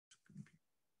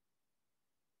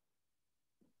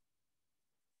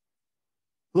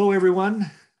Hello,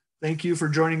 everyone. Thank you for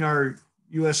joining our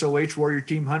USOH Warrior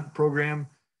Team Hunt Program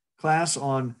class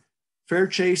on fair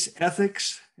chase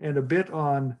ethics and a bit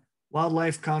on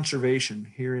wildlife conservation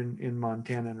here in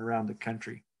Montana and around the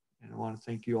country. And I want to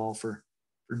thank you all for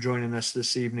joining us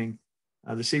this evening.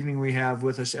 This evening we have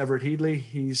with us Everett Headley.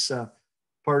 He's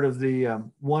part of the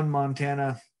One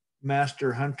Montana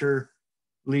Master Hunter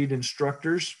lead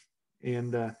instructors,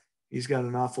 and he's got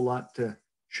an awful lot to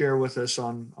share with us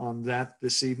on that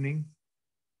this evening.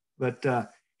 But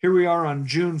here we are on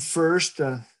June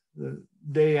 1st, the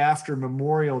day after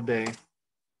Memorial Day.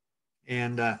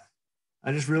 And I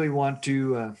just really want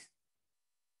to,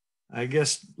 I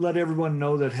guess, let everyone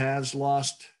know that has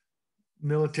lost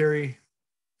military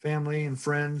family and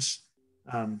friends,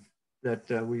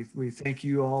 that we thank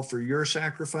you all for your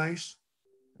sacrifice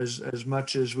as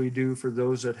much as we do for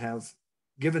those that have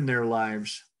given their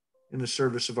lives in the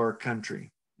service of our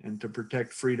country and to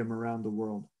protect freedom around the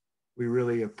world. We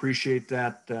really appreciate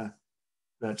that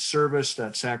service,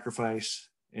 that sacrifice,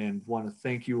 and want to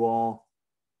thank you all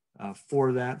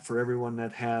for that, for everyone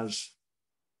that has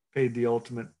paid the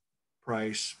ultimate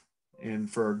price, and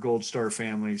for our Gold Star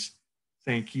families,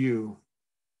 thank you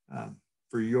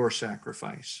for your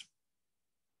sacrifice.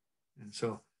 And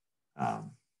so,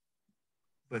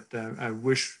 but I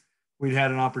wish we'd had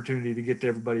an opportunity to get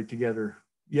everybody together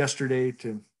yesterday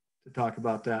to talk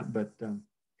about that, but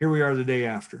here we are the day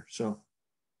after. So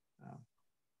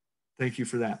thank you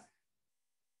for that.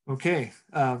 Okay,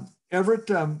 Everett,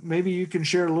 maybe you can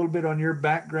share a little bit on your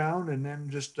background and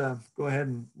then just go ahead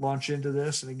and launch into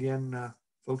this. And again,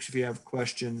 folks, if you have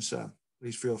questions,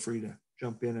 please feel free to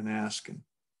jump in and ask and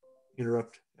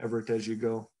interrupt Everett as you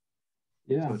go.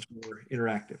 Yeah. So it's more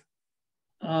interactive.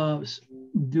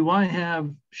 Do I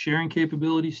have sharing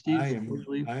capability, Steve?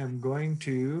 I am going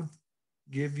to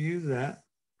give you that.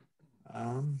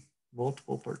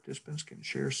 Multiple participants can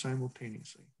share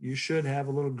simultaneously. You should have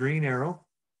a little green arrow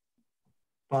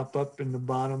pop up in the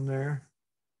bottom there.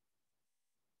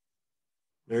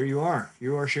 There you are.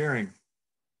 You are sharing.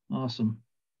 Awesome.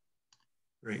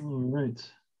 Great. All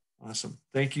right. Awesome.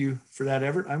 Thank you for that,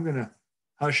 Everett. I'm going to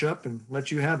hush up and let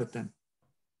you have it then.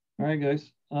 All right,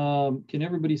 guys. Can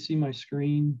everybody see my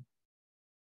screen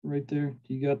right there?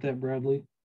 You got that, Bradley?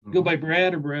 Mm-hmm. Go by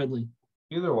Brad or Bradley?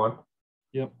 Either one.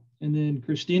 Yep. And then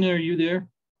Christina, are you there?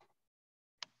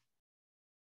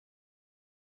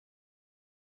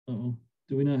 Uh-oh.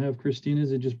 Do we not have Christina?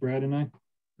 Is it just Brad and I?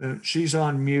 She's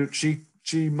on mute.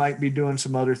 She might be doing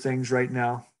some other things right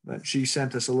now, but she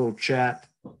sent us a little chat.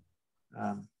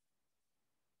 Okay.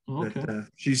 That,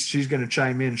 she's going to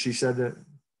chime in. She said that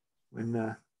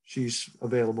when she's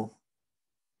available.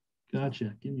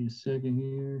 Gotcha. Give me a second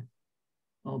here.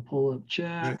 I'll pull up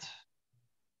chat. Right.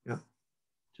 Yep.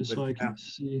 Just so I can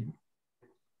see.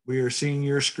 We are seeing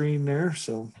your screen there,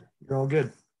 so you're all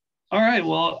good. All right.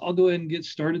 Well, I'll go ahead and get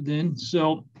started then.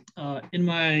 So in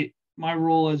my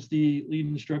role as the lead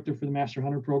instructor for the Master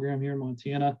Hunter program here in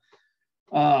Montana,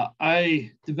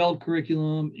 I developed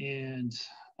curriculum and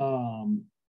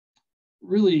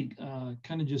really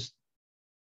kind of just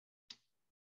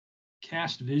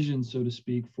cast vision, so to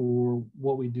speak, for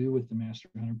what we do with the Master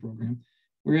Hunter program.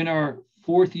 We're in our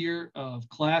 4th year of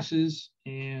classes,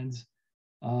 and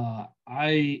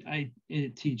I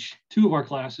teach 2 of our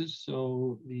classes.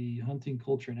 So the hunting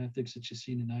culture and ethics that you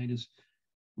see tonight is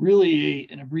really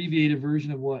an abbreviated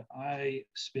version of what I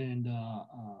spend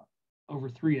over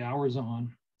 3 hours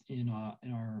on in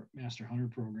our Master Hunter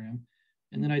program.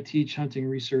 And then I teach hunting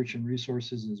research and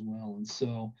resources as well. And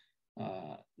so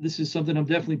this is something I'm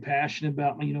definitely passionate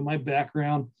about. You know, my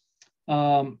background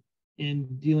in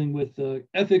dealing with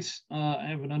ethics, I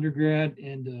have an undergrad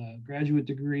and a graduate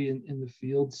degree in the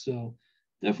field. So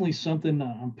definitely something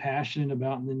I'm passionate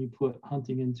about. And then you put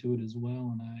hunting into it as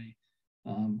well. And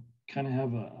I kind of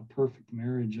have a perfect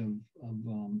marriage of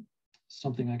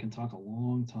something I can talk a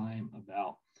long time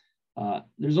about.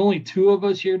 There's only 2 of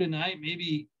us here tonight,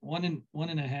 maybe one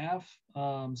and a half.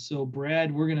 So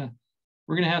Brad, we're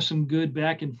gonna have some good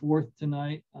back and forth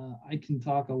tonight. I can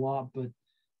talk a lot, but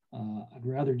I'd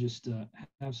rather just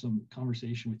have some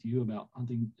conversation with you about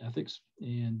hunting ethics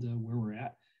and where we're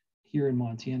at here in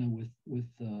Montana with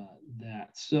that.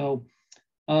 So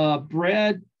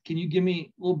Brad, can you give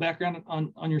me a little background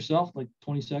on yourself, like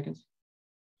 20 seconds?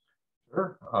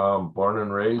 Sure. Born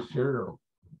and raised here.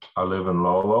 I live in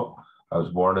Lolo. I was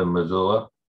born in Missoula.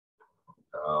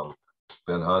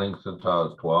 Been hunting since I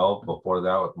was 12. Before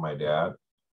that with my dad.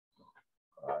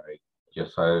 I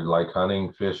guess I like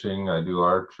hunting, fishing. I do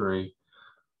archery.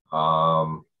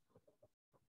 I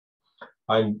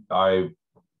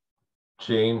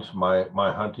changed. My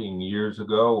hunting years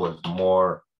ago was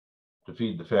more to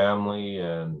feed the family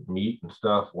and meat and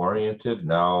stuff oriented.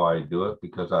 Now I do it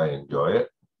because I enjoy it.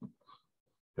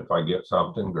 If I get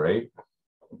something, great.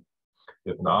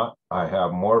 If not, I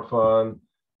have more fun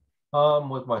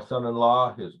with my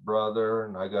son-in-law, his brother,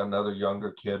 and I got another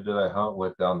younger kid that I hunt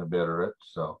with down the Bitterroot.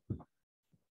 So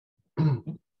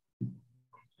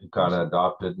he kind of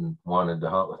adopted and wanted to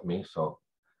hunt with me. So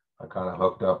I kind of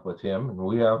hooked up with him and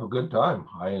we have a good time.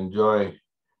 I enjoy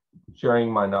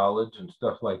sharing my knowledge and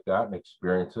stuff like that and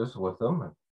experiences with them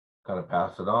and kind of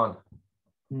pass it on.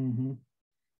 Mm-hmm.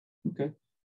 Okay.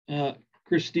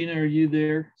 Christina, are you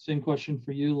there? Same question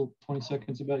for you, 20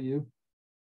 seconds about you.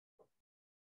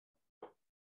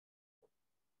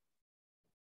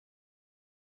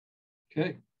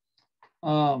 Okay.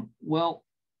 Well,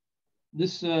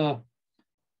 this will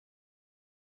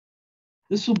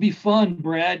be fun,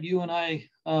 Brad. You and I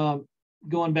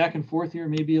going back and forth here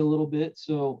maybe a little bit.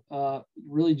 So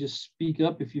really just speak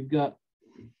up if you've got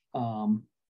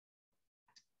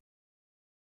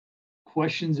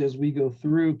questions as we go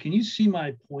through. Can you see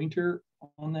my pointer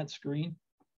on that screen?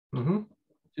 Mm-hmm.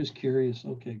 Just curious.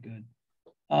 Okay, good.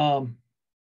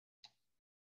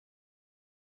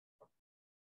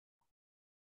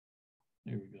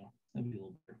 There we go. That'd be a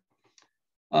little better.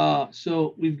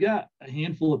 So we've got a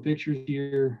handful of pictures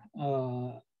here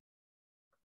of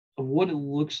what it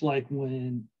looks like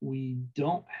when we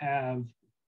don't have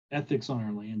ethics on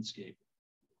our landscape.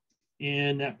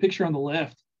 And that picture on the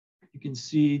left, you can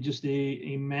see just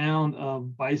a mound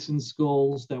of bison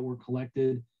skulls that were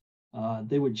collected.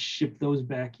 They would ship those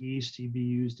back east to be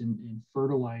used in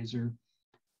fertilizer.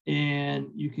 And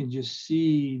you can just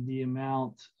see the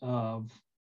amount of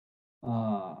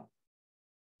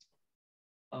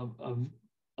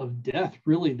death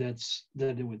really that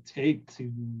it would take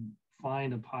to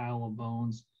find a pile of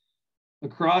bones.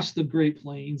 Across the Great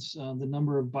Plains, the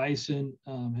number of bison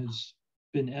has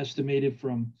been estimated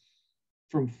from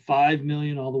 5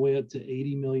 million all the way up to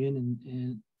 80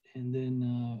 million, and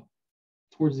then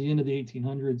towards the end of the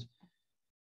 1800s,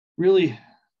 really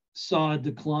saw a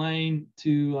decline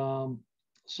to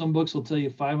some books will tell you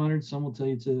 500, some will tell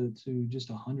you to just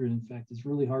 100. In fact, it's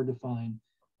really hard to find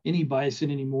any bison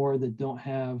anymore that don't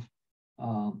have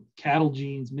cattle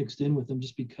genes mixed in with them,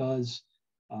 just because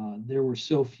there were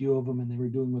so few of them and they were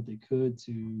doing what they could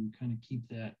to kind of keep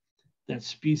that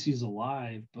species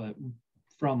alive. But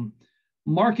from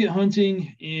market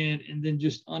hunting and then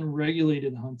just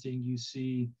unregulated hunting, you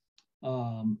see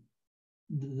the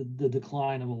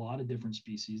decline of a lot of different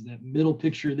species. That middle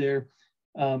picture there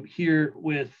here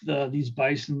with these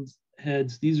bison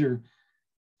heads, these are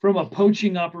from a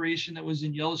poaching operation that was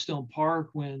in Yellowstone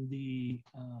Park when the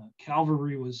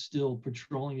cavalry was still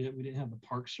patrolling it. We didn't have the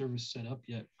Park Service set up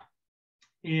yet.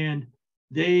 And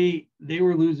they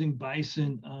were losing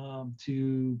bison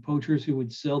to poachers who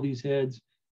would sell these heads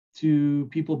to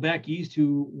people back east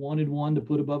who wanted one to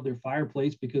put above their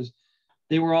fireplace because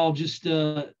they were all just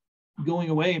going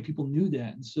away, and people knew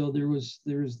that. And so there was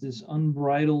this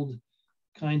unbridled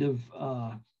kind of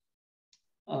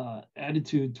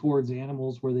attitude towards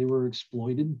animals where they were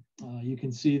exploited. You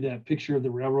can see that picture of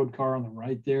the railroad car on the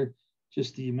right there,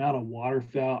 just the amount of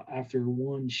waterfowl after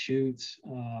one shoot.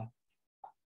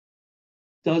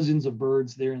 Dozens of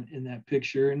birds there in that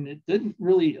picture, and it didn't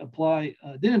apply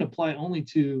only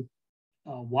to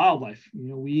wildlife. You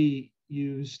know, we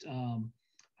used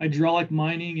hydraulic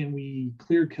mining, and we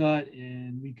clear cut,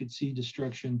 and we could see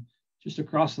destruction just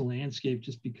across the landscape,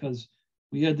 just because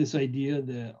we had this idea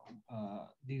that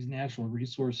these natural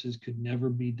resources could never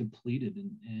be depleted,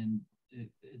 and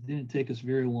it didn't take us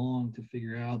very long to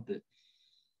figure out that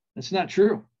that's not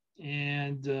true.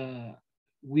 And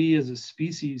we as a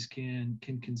species can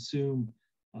consume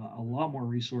a lot more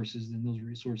resources than those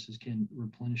resources can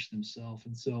replenish themselves.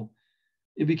 And so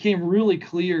it became really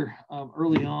clear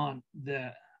early on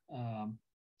that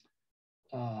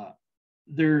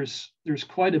there's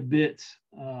quite a bit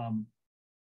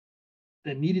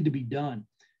that needed to be done.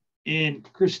 And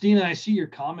Christina, I see your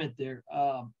comment there.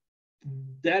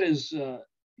 That is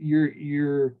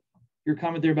your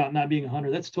comment there about not being a hunter.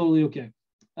 That's totally okay.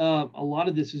 A lot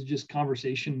of this is just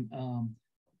conversation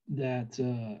that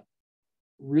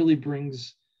really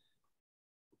brings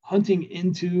hunting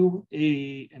into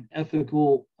an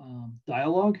ethical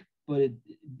dialogue. But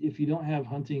if you don't have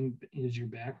hunting as your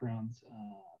background,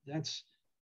 that's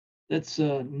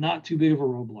not too big of a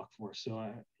roadblock for us.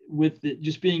 So with it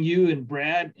just being you and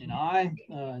Brad and I,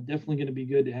 definitely going to be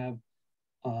good to have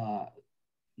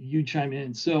you chime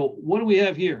in. So what do we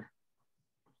have here?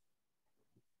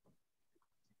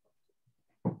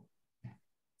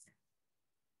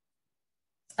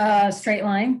 Straight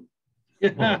line.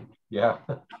 Yeah. Yeah.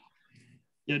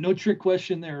 Yeah, no trick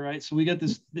question there, right? So we got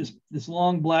this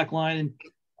long black line,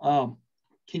 and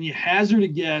can you hazard a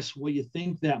guess what you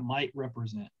think that might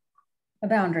represent? A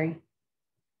boundary.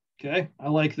 Okay, I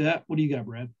like that. What do you got,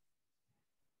 Brad?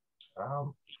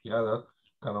 Yeah, that's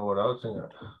kind of what I was thinking.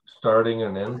 Starting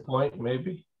an end point,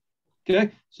 maybe.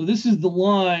 Okay, so this is the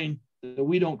line that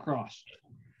we don't cross.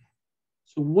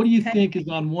 So what do you think is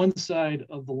on one side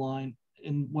of the line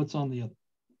and what's on the other?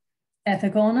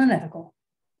 Ethical and unethical.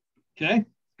 Okay,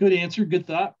 good answer, good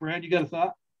thought. Brad, you got a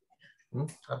thought?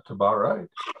 That's about right.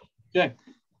 Okay.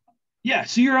 Yeah,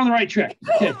 so you're on the right track.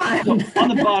 Okay, so on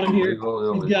the bottom here,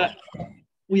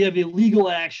 we have illegal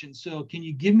action. So can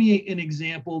you give me an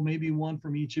example, maybe one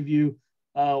from each of you?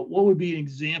 What would be an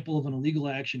example of an illegal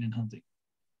action in hunting?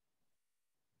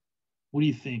 What do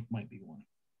you think might be one?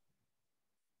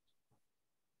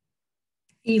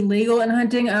 Illegal in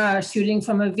hunting, shooting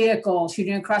from a vehicle,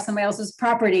 shooting across somebody else's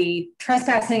property,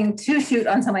 trespassing to shoot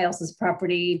on somebody else's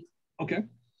property. Okay,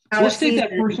 so let's take that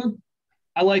first one.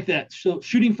 I like that. So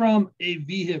shooting from a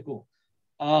vehicle.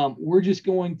 We're just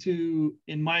going to,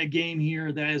 in my game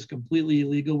here, that is completely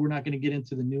illegal. We're not going to get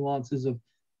into the nuances of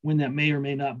when that may or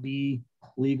may not be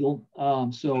legal.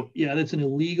 So yeah, that's an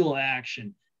illegal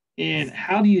action. And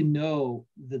how do you know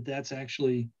that that's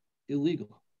actually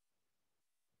illegal?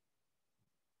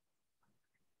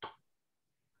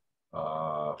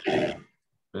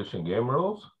 Fish and game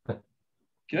rules.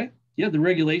 Okay. Yeah, the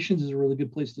regulations is a really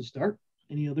good place to start.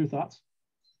 Any other thoughts?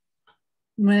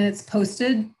 When it's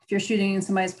posted, if you're shooting in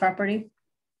somebody's property.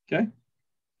 Okay.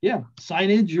 Yeah,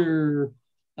 signage or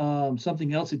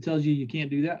something else that tells you you can't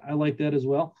do that. I like that as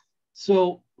well.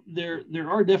 So there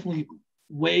are definitely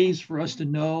ways for us to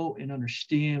know and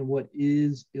understand what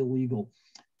is illegal.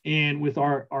 And with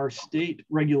our state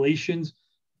regulations,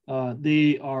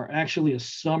 they are actually a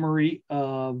summary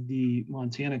of the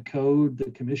Montana Code,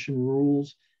 the commission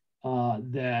rules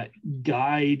that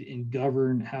guide and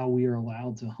govern how we are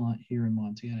allowed to hunt here in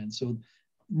Montana. And so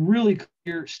really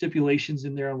clear stipulations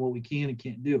in there on what we can and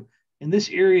can't do. In this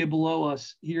area below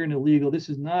us here in illegal, this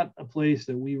is not a place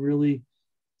that we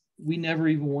never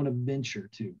even want to venture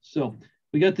to. So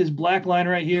we got this black line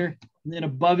right here. And then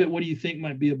above it, what do you think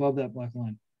might be above that black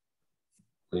line?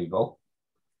 Legal.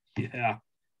 Yeah.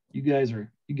 You guys are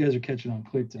catching on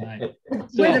quick tonight.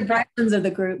 We're the Brightons of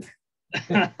the group.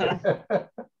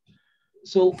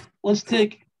 So let's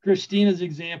take Christina's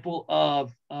example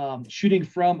of shooting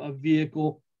from a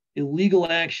vehicle, illegal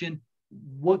action.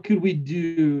 What could we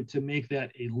do to make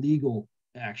that a legal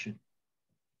action?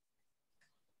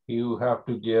 You have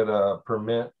to get a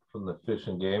permit from the Fish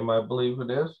and Game, I believe it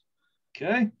is.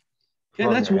 Okay.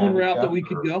 Okay, that's one route that we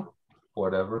could go.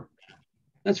 Whatever.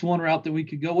 That's one route that we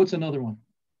could go. What's another one?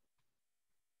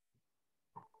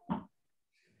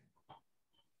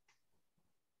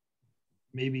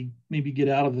 Maybe get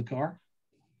out of the car.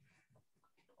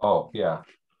 Oh, yeah.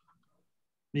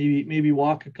 Maybe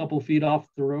walk a couple feet off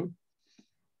the road.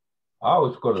 I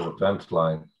always go to the fence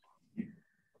line.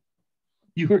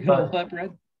 You were going to what,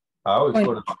 Brad? I always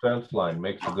go to the fence line.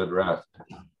 Makes a good rest.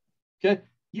 Okay.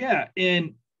 Yeah,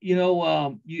 and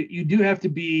you do have to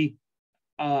be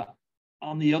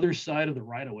on the other side of the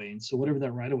right of way, and so whatever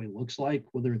that right of way looks like,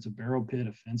 whether it's a barrel pit,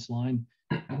 a fence line,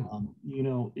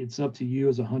 it's up to you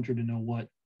as a hunter to know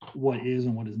what is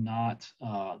and what is not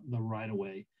the right of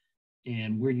way,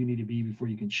 and where you need to be before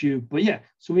you can shoot. But yeah,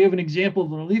 so we have an example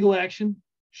of an illegal action,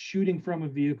 shooting from a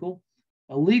vehicle.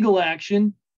 A legal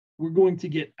action, we're going to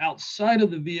get outside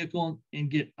of the vehicle and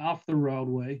get off the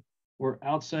roadway or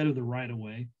outside of the right of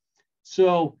way.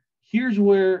 So here's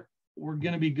where we're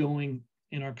going to be going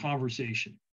in our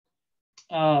conversation.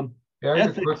 Yeah, I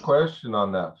got a quick question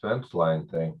on that fence line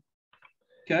thing.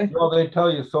 Okay. Well, they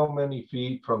tell you so many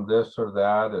feet from this or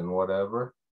that and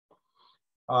whatever.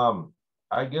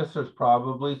 I guess there's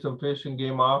probably some Fish and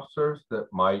Game officers that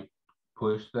might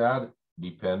push that,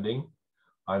 depending.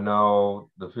 I know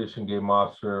the Fish and Game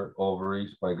officer over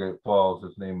east by Great Falls,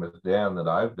 his name is Dan, that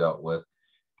I've dealt with,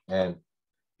 and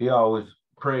he always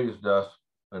praised us,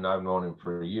 and I've known him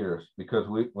for years, because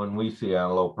when we see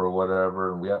antelope or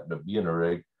whatever, and we happen to be in a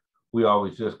rig, we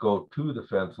always just go to the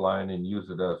fence line and use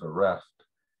it as a rest.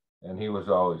 And he was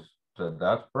always said,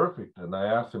 that's perfect. And I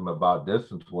asked him about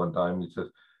distance one time. He says,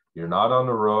 you're not on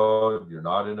the road, you're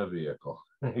not in a vehicle.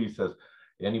 He says,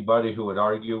 anybody who would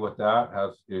argue with that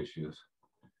has issues.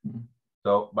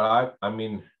 So, but I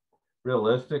mean,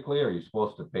 realistically, are you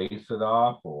supposed to pace it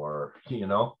off, or,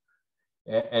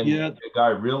 and yeah, the guy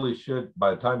really should,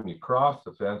 by the time you cross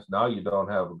the fence, now you don't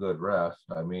have a good rest.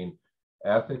 I mean,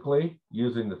 ethically,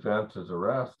 using the fence as a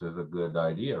rest is a good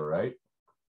idea, right?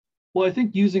 Well, I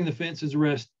think using the fence as a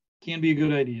rest can be a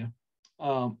good idea.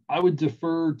 I would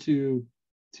defer to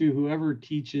whoever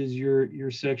teaches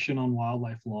your section on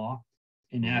wildlife law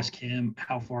and ask him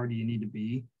how far do you need to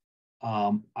be.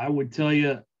 I would tell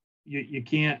you, you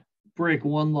can't break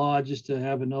one law just to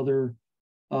have another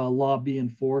law be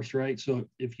enforced, right? So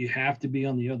if you have to be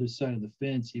on the other side of the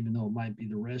fence, even though it might be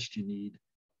the rest you need,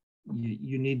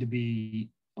 you need to be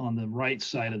on the right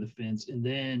side of the fence and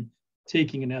then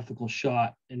taking an ethical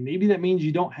shot. And maybe that means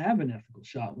you don't have an ethical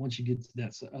shot once you get to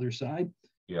that other side.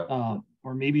 Yeah.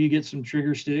 Or maybe you get some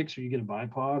trigger sticks or you get a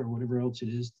bipod or whatever else it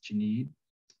is that you need.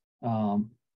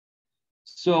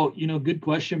 So, good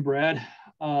question, Brad.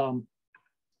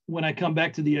 When I come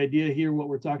back to the idea here, what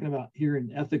we're talking about here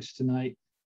in ethics tonight,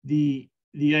 the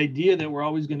idea that we're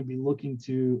always going to be looking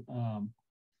to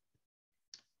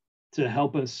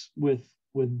help us with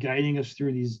guiding us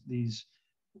through these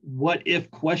what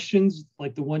if questions,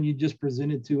 like the one you just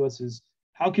presented to us, is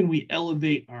how can we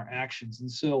elevate our actions? And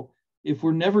so if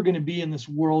we're never going to be in this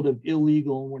world of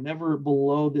illegal, we're never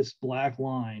below this black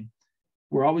line,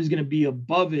 we're always going to be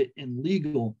above it in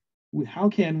legal. How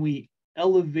can we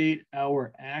elevate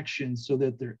our actions so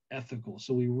that they're ethical?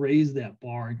 So we raise that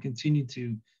bar and continue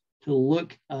to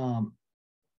look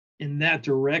in that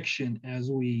direction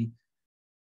as we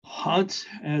hunt,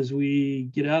 as we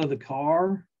get out of the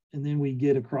car, and then we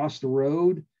get across the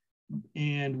road,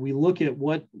 and we look at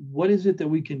what is it that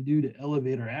we can do to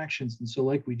elevate our actions. And so,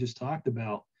 like we just talked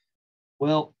about,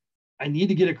 well, I need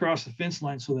to get across the fence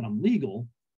line so that I'm legal.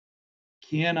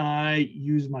 Can I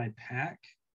use my pack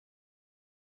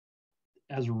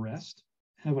as a rest?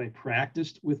 Have I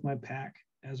practiced with my pack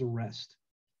as a rest?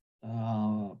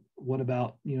 What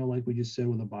about, like we just said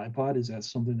with a bipod, is that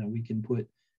something that we can put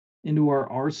into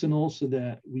our arsenal so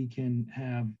that we can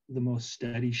have the most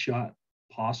steady shot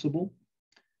possible?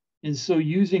 And so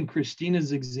using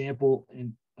Christina's example,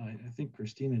 and I think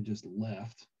Christina just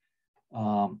left,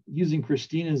 using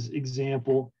Christina's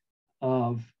example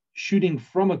of shooting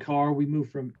from a car, we move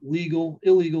from illegal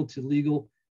to legal,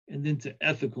 and then to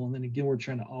ethical. And then again, we're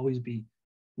trying to always be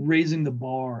raising the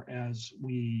bar as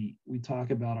we talk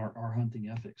about our hunting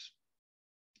ethics.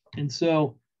 And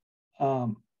so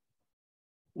when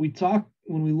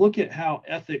we look at how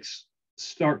ethics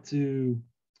start to,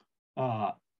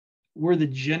 where the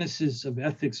genesis of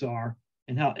ethics are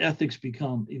and how ethics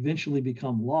eventually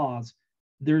become laws,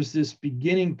 there's this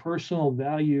beginning personal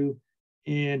value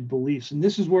and beliefs. And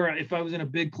this is where, if I was in a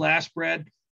big class, Brad,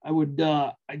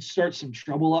 I'd start some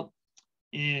trouble up,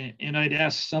 and I'd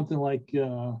ask something like,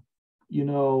 who's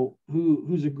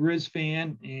a Grizz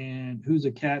fan and who's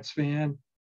a Cats fan?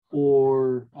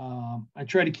 Or I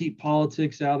try to keep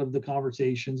politics out of the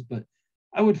conversations, but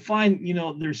I would find,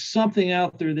 there's something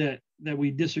out there that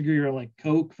we disagree, or like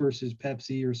Coke versus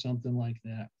Pepsi or something like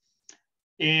that.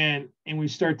 And we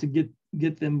start to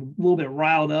get them a little bit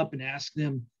riled up and ask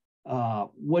them,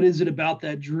 what is it about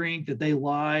that drink that they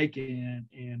like, and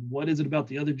what is it about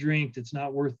the other drink that's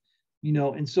not worth,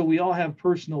 and so we all have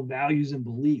personal values and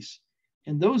beliefs,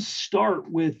 and those start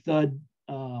with us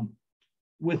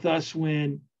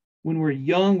when we're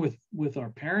young with our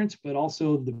parents, but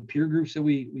also the peer groups that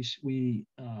we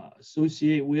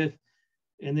associate with,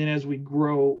 and then as we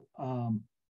grow,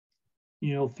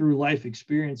 through life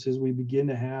experiences, we begin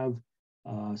to have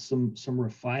some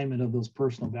refinement of those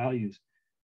personal values.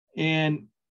 And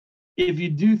if you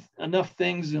do enough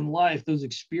things in life, those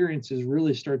experiences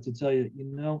really start to tell you,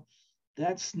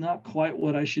 that's not quite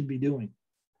what I should be doing.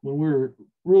 When we're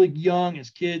really young as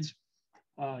kids,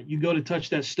 you go to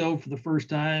touch that stove for the first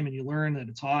time and you learn that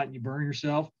it's hot and you burn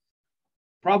yourself.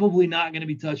 Probably not going to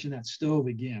be touching that stove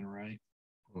again, right?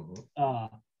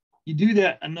 Mm-hmm. You do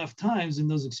that enough times and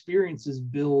those experiences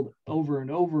build over and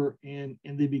over, and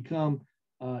they become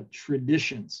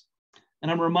traditions. And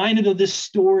I'm reminded of this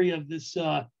story of this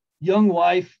young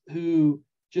wife who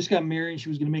just got married. She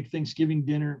was going to make Thanksgiving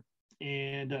dinner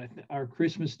and our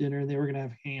Christmas dinner, and they were going to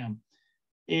have ham.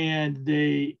 And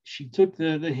she took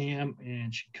the ham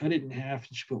and she cut it in half,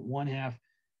 and she put one half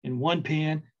in one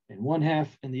pan and one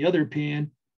half in the other pan.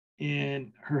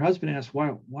 And her husband asked,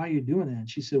 why are you doing that? And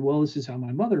she said, well, this is how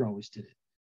my mother always did it.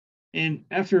 And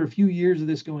after a few years of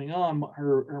this going on,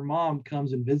 her mom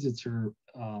comes and visits her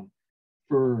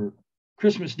for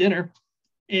Christmas dinner,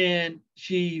 and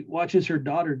she watches her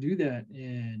daughter do that.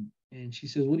 And she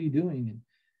says, what are you doing? And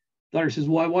daughter says,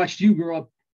 well, I watched you grow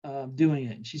up doing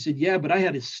it. And she said, yeah, but I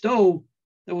had a stove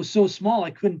that was so small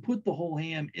I couldn't put the whole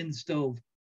ham in the stove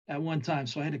at one time,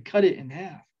 so I had to cut it in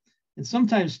half. And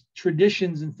sometimes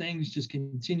traditions and things just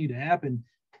continue to happen,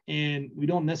 and we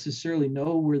don't necessarily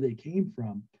know where they came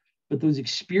from, but those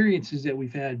experiences that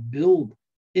we've had build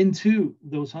into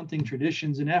those hunting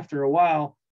traditions. And after a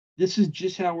while, this is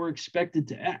just how we're expected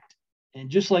to act. And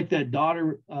just like that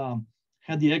daughter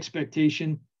had the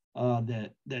expectation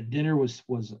that dinner was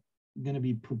going to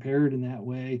be prepared in that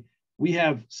way, we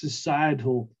have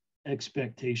societal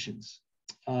expectations.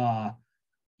 I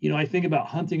think about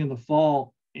hunting in the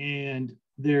fall, and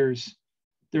there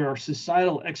are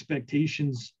societal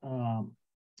expectations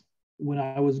when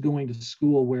I was going to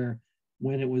school, where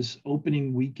when it was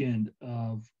opening weekend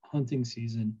of hunting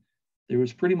season, there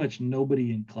was pretty much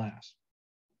nobody in class.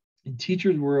 And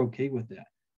teachers were okay with that.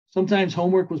 Sometimes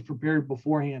homework was prepared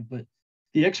beforehand, but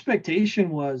the expectation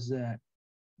was that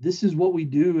this is what we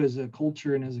do as a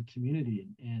culture and as a community.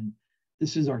 And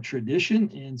this is our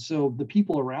tradition. And so the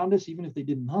people around us, even if they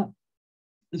didn't hunt,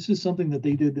 this is something that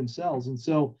they did themselves. And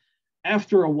so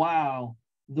after a while,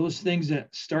 those things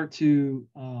that start to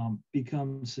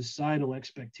become societal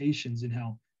expectations and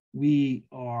how we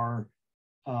are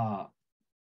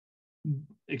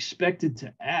expected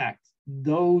to act,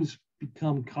 those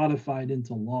become codified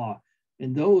into law.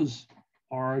 And those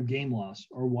are game laws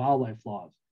or wildlife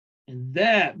laws. And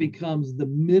that becomes the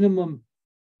minimum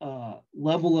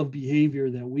level of behavior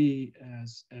that we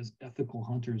as ethical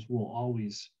hunters will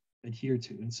always adhere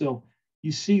to. And so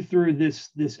you see through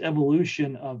this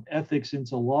evolution of ethics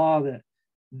into law that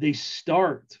they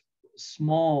start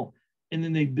small and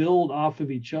then they build off of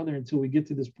each other until we get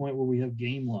to this point where we have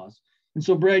game laws. And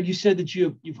so, Brad, you said that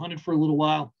you've hunted for a little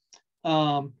while.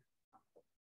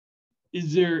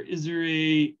 Is there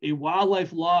a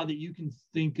wildlife law that you can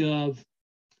think of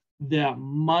that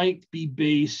might be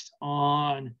based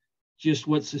on just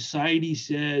what society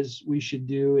says we should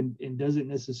do and doesn't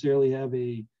necessarily have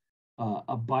a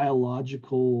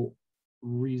biological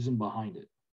reason behind it?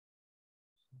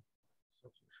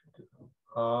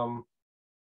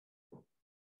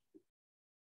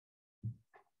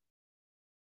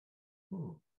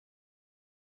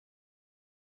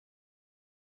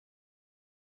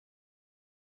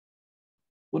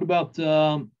 What about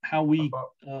how we?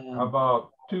 How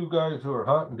about two guys who are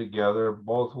hunting together?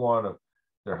 Both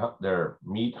they're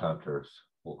meat hunters,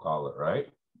 we'll call it, right?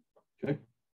 Okay.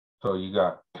 So you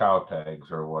got cow tags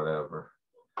or whatever,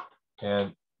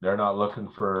 and they're not looking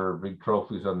for big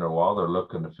trophies on their wall. They're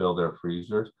looking to fill their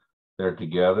freezers. They're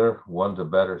together. One's a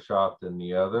better shot than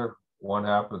the other. One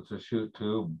happens to shoot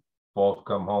two. Both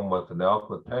come home with an elk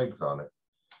with tags on it.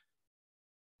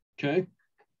 Okay.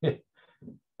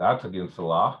 That's against the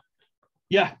law.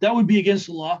 Yeah, that would be against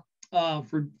the law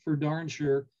for darn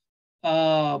sure.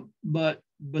 But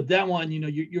that one,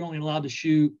 you're only allowed to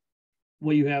shoot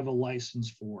what you have a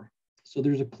license for. So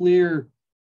there's I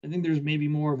think there's maybe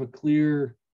more of a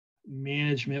clear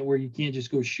management where you can't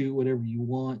just go shoot whatever you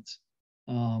want.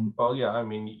 Well, yeah, I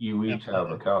mean, you each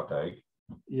have a cow tag.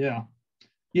 Yeah.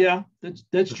 Yeah, that's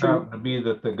true. It happens to be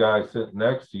that the guy sitting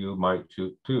next to you might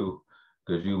shoot too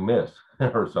because you miss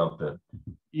or something.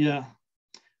 Yeah.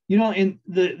 And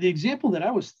the example that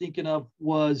I was thinking of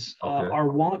was our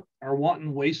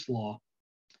wanton waste law,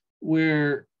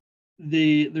 where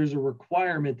there's a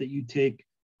requirement that you take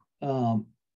a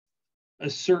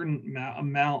certain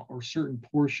amount or certain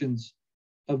portions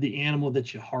of the animal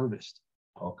that you harvest.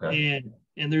 Okay.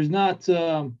 And there's not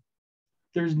a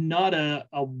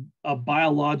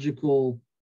biological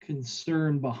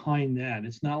concern behind that.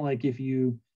 It's not like if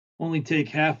you only take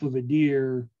half of a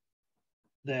deer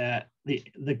that the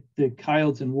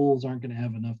coyotes and wolves aren't going to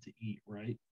have enough to eat,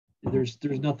 right? There's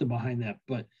nothing behind that.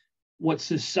 But what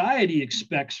society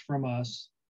expects from us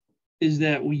is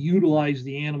that we utilize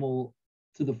the animal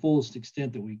to the fullest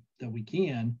extent that we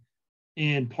can.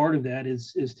 And part of that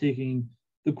is taking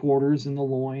the quarters and the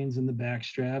loins and the back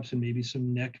straps and maybe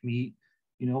some neck meat.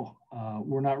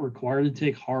 We're not required to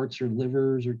take hearts or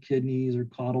livers or kidneys or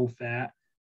caudal fat,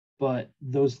 but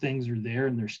those things are there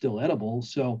and they're still edible.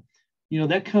 So,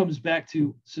 that comes back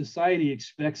to society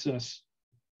expects us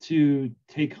to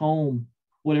take home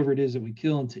whatever it is that we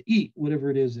kill and to eat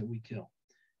whatever it is that we kill.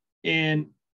 And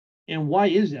why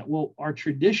is that? Well, our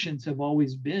traditions have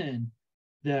always been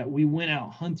that we went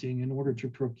out hunting in order to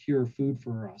procure food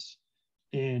for us.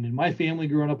 And in my family,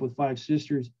 growing up with 5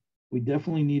 sisters, we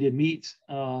definitely needed meat.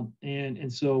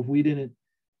 And so if we didn't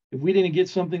get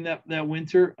something that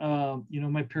winter,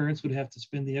 my parents would have to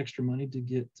spend the extra money to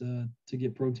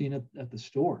get protein at the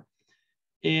store.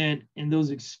 And those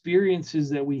experiences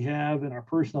that we have and our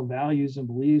personal values and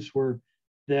beliefs were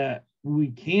that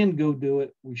we can go do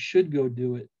it, we should go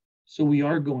do it, so we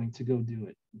are going to go do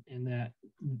it, and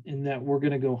that we're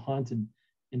going to go hunt and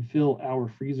fill our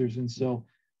freezers. And so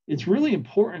it's really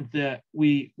important that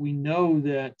we know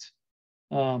that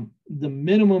the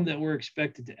minimum that we're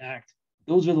expected to act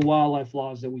Those are the wildlife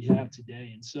laws that we have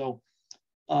today. And so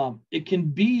it can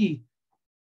be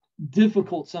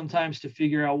difficult sometimes to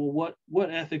figure out, well, what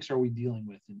ethics are we dealing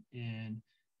with, and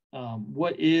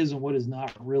what is and what is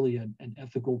not really an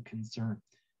ethical concern.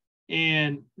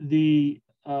 And the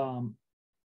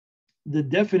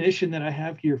definition that I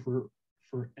have here for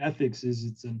ethics is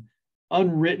it's an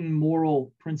unwritten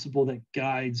moral principle that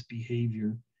guides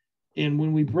behavior. And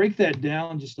when we break that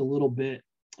down just a little bit,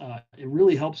 it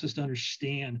really helps us to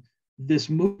understand this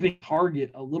moving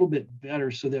target a little bit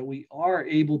better, so that we are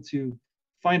able to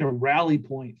find a rally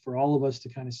point for all of us to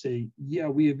kind of say, yeah,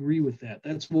 we agree with that.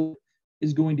 That's what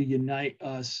is going to unite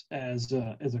us as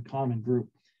a common group.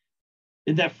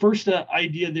 And that first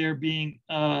idea there being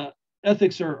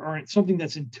ethics are something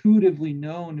that's intuitively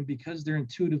known, and because they're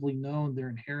intuitively known, they're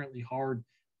inherently hard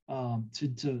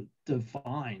to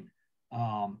define.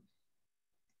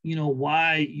 You know,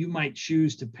 why you might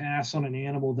choose to pass on an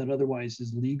animal that otherwise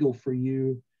is legal for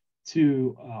you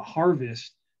to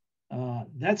harvest.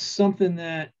 That's something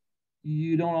that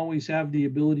you don't always have the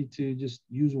ability to just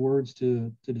use words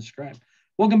to describe.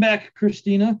 Welcome back,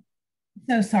 Christina.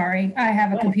 So sorry, I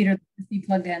have a computer that's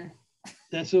plugged in.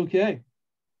 That's okay.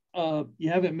 You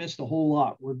haven't missed a whole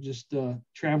lot. We're just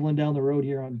traveling down the road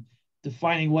here on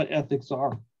defining what ethics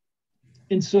are.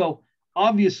 And so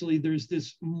obviously there's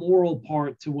this moral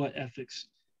part to what ethics,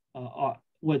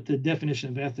 what the definition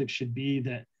of ethics should be,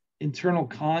 that internal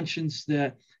conscience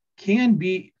that can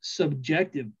be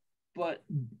subjective, but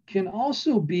can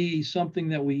also be something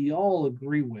that we all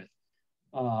agree with.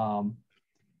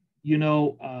 You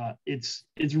know, it's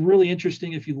really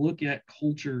interesting if you look at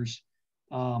cultures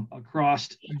across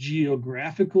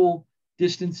geographical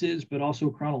distances, but also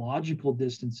chronological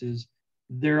distances.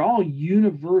 They're all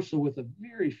universal with a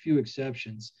very few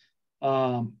exceptions,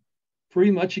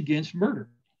 pretty much against murder.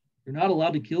 You're not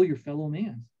allowed to kill your fellow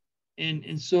man.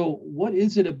 And so what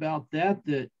is it about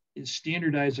that is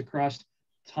standardized across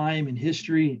time and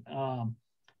history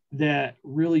that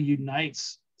really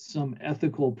unites some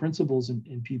ethical principles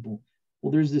in people?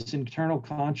 Well, there's this internal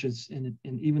conscience, and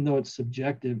even though it's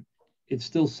subjective, it's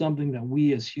still something that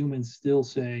we as humans still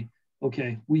say,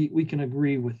 okay, we can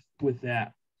agree with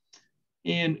that.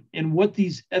 And what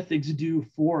these ethics do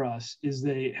for us is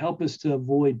they help us to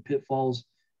avoid pitfalls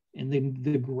and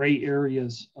the gray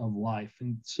areas of life.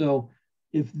 And so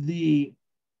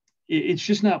it's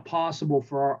just not possible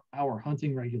for our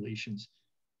hunting regulations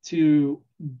to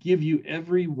give you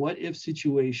every what if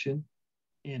situation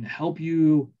and help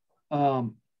you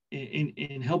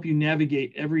and help you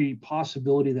navigate every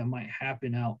possibility that might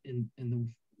happen out in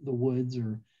the woods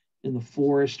or in the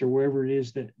forest or wherever it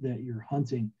is that you're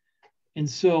hunting. And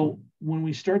so when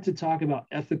we start to talk about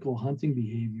ethical hunting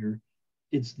behavior,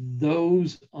 it's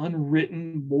those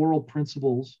unwritten moral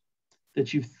principles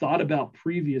that you've thought about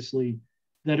previously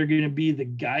that are going to be the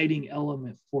guiding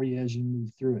element for you as you move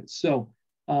through it. So,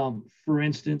 for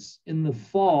instance, in the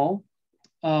fall,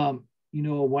 you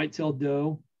know, a white-tailed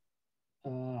doe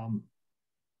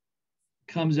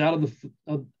comes out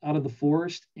of the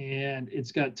forest, and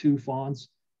it's got 2 fawns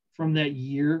from that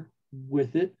year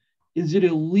with it. Is it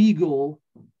illegal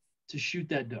to shoot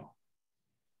that doe?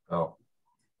 Oh.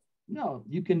 No,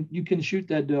 you can shoot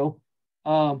that doe.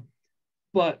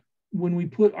 But when we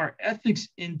put our ethics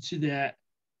into that,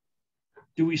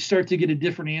 do we start to get a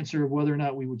different answer of whether or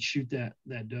not we would shoot that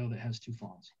doe that has 2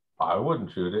 fawns? I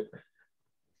wouldn't shoot it.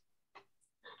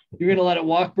 You're gonna let it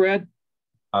walk, Brad?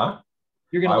 Huh?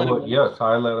 You're gonna let it walk? Yes,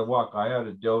 I let it walk. I had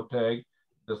a doe tag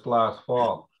this last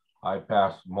fall. I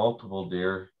passed multiple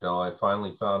deer till I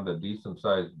finally found a decent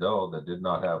sized doe that did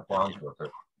not have fawns with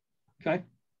her. Okay.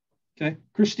 Okay.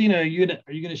 Christina, are you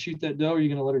gonna shoot that doe, or are you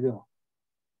gonna let her go?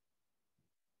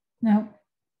 No.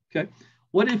 Okay.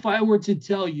 What if I were to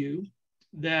tell you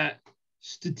that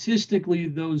statistically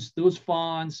those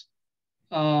fawns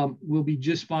will be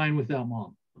just fine without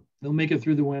mom? They'll make it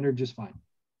through the winter just fine.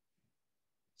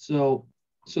 So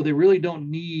they really don't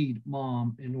need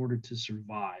mom in order to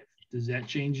survive. Does that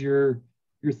change your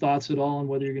thoughts at all on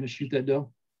whether you're going to shoot that doe?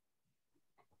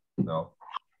 No.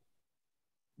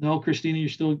 No, Christina, you're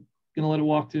still going to let it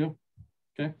walk too?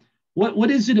 Okay.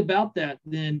 What is it about that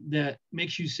then that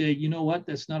makes you say, you know what,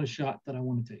 that's not a shot that I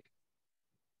want to take?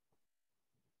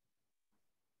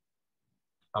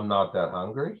 I'm not that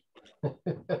hungry.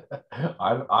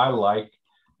 I like,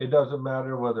 it doesn't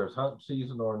matter whether it's hunting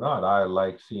season or not. I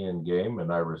like seeing game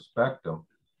and I respect them.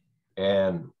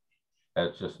 And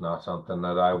it's just not something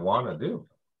that I want to do.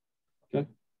 Okay.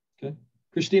 Okay.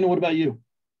 Christina, what about you?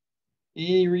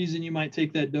 Any reason you might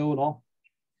take that doe at all?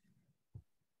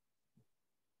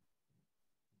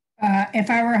 If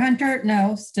I were a hunter,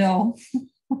 no, still.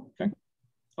 Okay.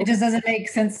 It just doesn't make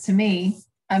sense to me.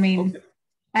 I mean, Okay.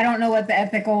 I don't know what the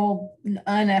ethical,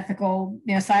 unethical,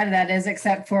 side of that is,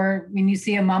 except for when you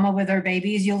see a mama with her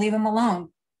babies, you leave them alone.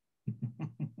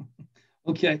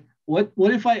 Okay. What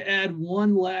if I add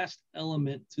one last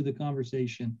element to the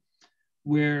conversation,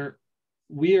 where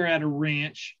we are at a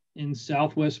ranch in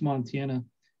Southwest Montana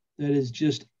that is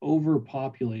just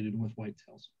overpopulated with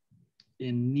whitetails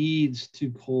and needs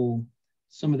to cull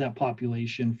some of that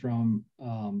population from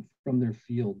their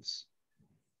fields?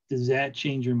 Does that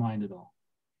change your mind at all?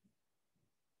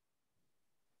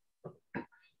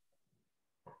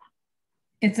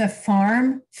 It's a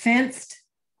farm, fenced.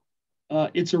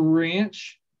 It's a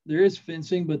ranch. There is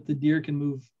fencing, but the deer can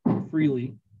move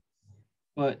freely.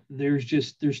 But there's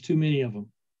too many of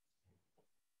them.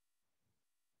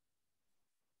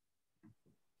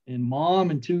 And mom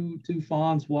and two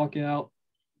fawns walk out.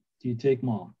 Do you take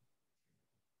mom?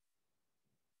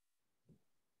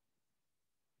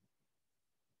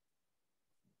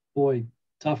 Boy,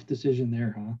 tough decision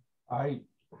there, huh?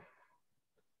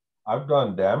 I've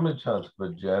done damage hunts,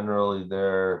 but generally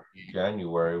they're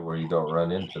January where you don't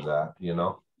run into that,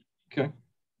 Okay.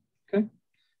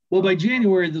 Well, by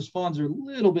January, those fawns are a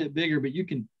little bit bigger, but you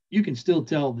can still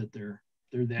tell that they're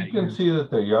that. You can see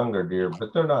that they're younger deer,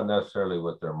 but they're not necessarily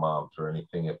with their moms or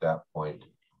anything at that point.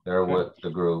 They're with the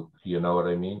group. You know what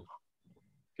I mean?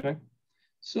 Okay.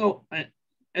 So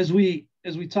as we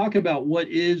talk about what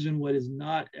is and what is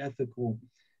not ethical,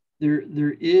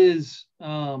 there is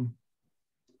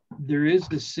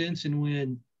the sense in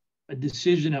when a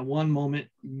decision at one moment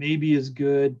maybe is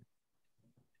good,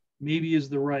 maybe is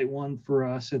the right one for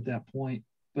us at that point,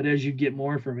 but as you get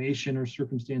more information or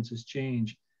circumstances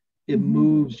change, it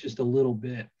moves just a little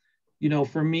bit.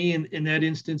 For me in that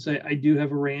instance, I do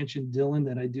have a ranch in Dillon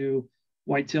that I do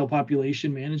whitetail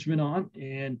population management on,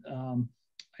 and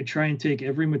I try and take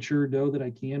every mature doe that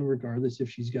I can, regardless if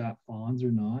she's got fawns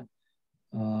or not.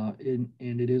 And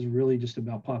it is really just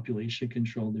about population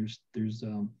control. There's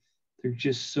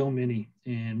just so many,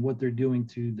 and what they're doing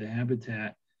to the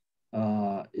habitat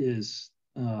is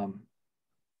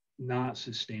not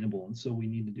sustainable, and so we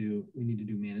need to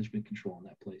do management control in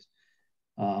that place.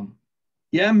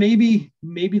 Yeah, maybe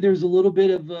there's a little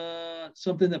bit of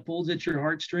something that pulls at your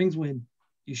heartstrings when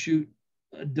you shoot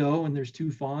a doe and there's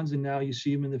two fawns, and now you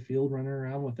see them in the field running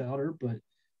around without her. But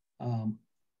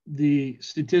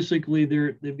statistically,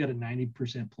 they've got a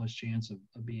 90% plus chance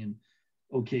of being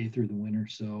okay through the winter.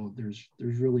 So there's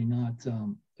really not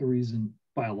a reason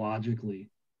biologically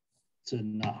to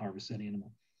not harvest that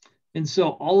animal. And so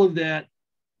all of that,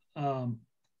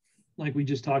 like we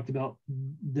just talked about,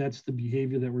 that's the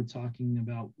behavior that we're talking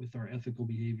about with our ethical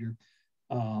behavior.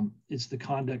 It's the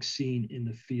conduct seen in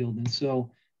the field. And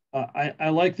so I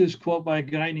like this quote by a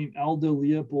guy named Aldo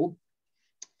Leopold.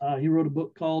 He wrote a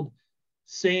book called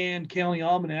Sand County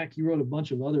Almanac. He wrote a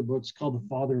bunch of other books called The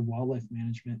Father of Wildlife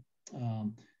Management.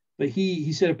 But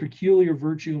he said a peculiar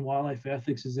virtue in wildlife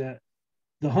ethics is that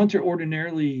the hunter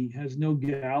ordinarily has no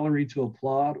gallery to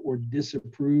applaud or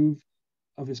disapprove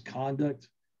of his conduct.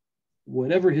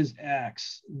 Whatever his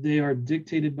acts, they are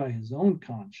dictated by his own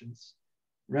conscience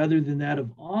rather than that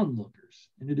of onlookers.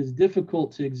 And it is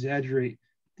difficult to exaggerate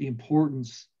the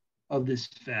importance of this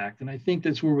fact. And I think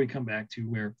that's where we come back to,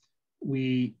 where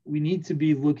we need to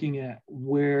be looking at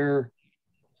where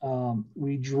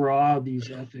we draw these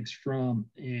ethics from,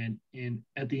 and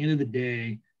at the end of the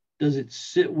day, does it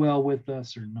sit well with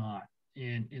us or not?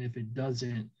 And if it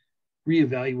doesn't,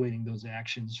 reevaluating those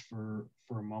actions for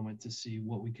a moment to see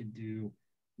what we could do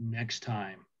next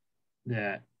time,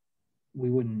 that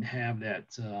we wouldn't have that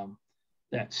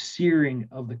searing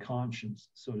of the conscience,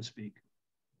 so to speak.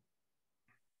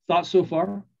 Thoughts so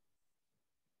far?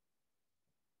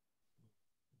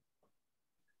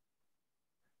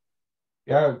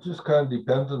 Yeah, it just kind of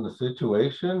depends on the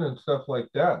situation and stuff like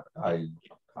that.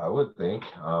 I would think,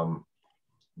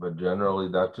 but generally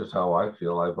that's just how I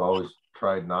feel. I've always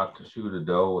tried not to shoot a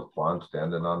doe with fawn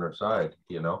standing on her side,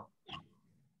 Yeah.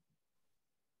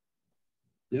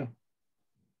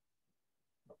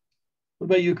 What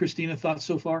about you, Christina? Thoughts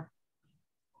so far?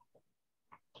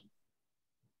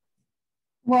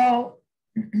 Well,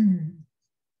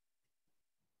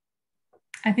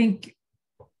 I think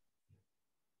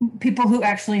people who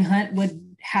actually hunt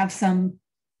would have some,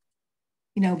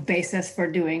 basis for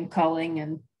doing culling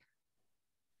and,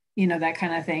 that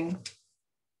kind of thing.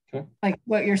 Okay. Like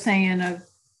what you're saying of,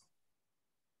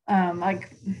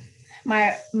 like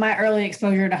my early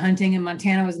exposure to hunting in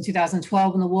Montana was in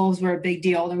 2012 when the wolves were a big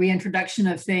deal, the reintroduction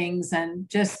of things and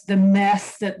just the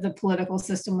mess that the political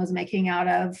system was making out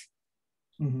of,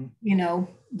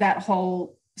 that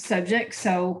whole subject.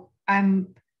 So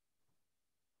I'm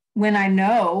when I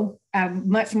know, I'm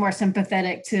much more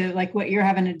sympathetic to like what you're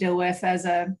having to deal with as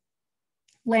a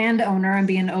landowner and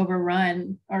being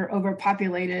overrun or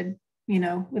overpopulated, you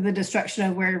know, with the destruction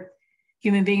of where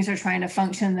human beings are trying to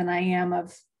function than I am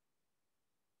of,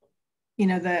 you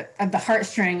know, the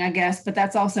heartstring, I guess. But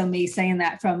that's also me saying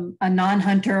that from a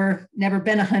non-hunter, never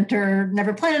been a hunter,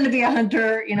 never planning to be a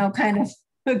hunter, you know, kind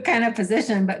of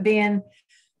position, but being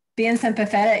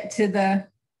sympathetic to the,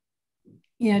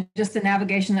 you know, just the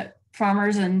navigation that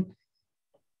farmers and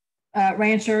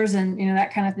ranchers and, you know,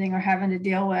 that kind of thing are having to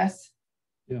deal with.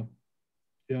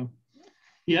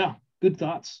 Yeah. Good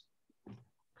thoughts.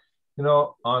 You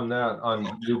know,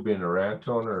 on you being a ranch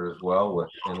owner as well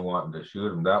and wanting to shoot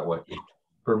them that way,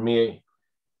 for me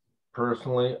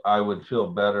personally, I would feel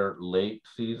better late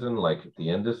season, like at the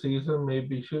end of season,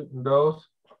 maybe shooting does.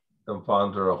 Them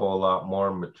fawns are a whole lot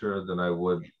more mature than I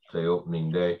would say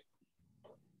opening day.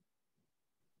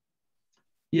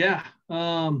 Yeah.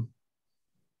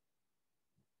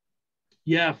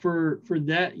 Yeah, for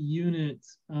that unit,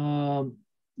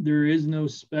 there is no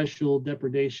special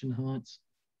depredation hunts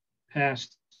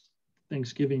past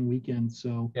Thanksgiving weekend.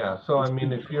 So yeah, so I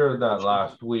mean, if you're that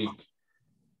last week,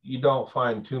 you don't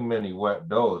find too many wet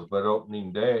does, but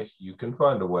opening day, you can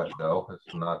find a wet doe.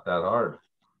 It's not that hard,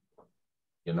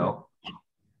 you know?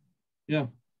 Yeah.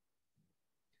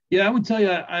 Yeah, I would tell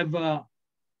you,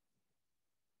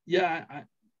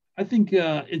 I think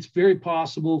it's very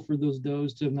possible for those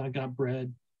does to have not got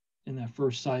bred in that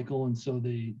first cycle, and so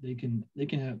they can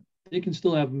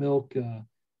still have milk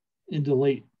into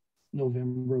late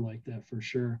November like that for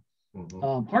sure.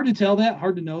 Mm-hmm. Hard to tell that,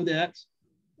 hard to know that.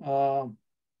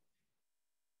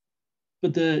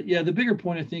 But the bigger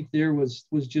point I think there was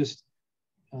just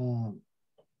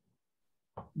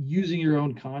using your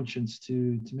own conscience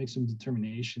to make some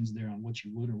determinations there on what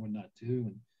you would or would not do.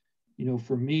 And you know,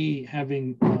 for me,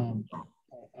 having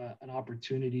an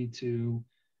opportunity to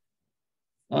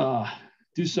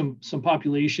do some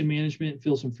population management,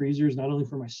 fill some freezers, not only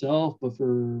for myself but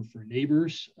for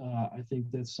neighbors, I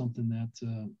think that's something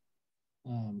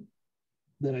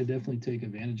that I definitely take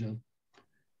advantage of.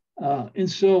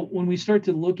 And so when we start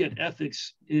to look at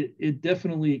ethics, it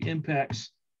definitely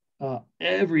impacts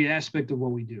every aspect of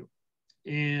what we do.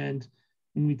 And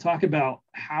when we talk about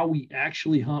how we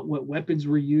actually hunt, what weapons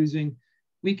we're using,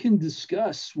 we can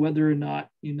discuss whether or not,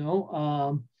 you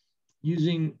know,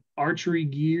 using archery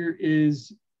gear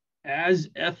is as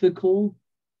ethical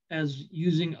as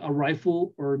using a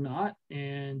rifle or not,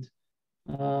 and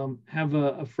have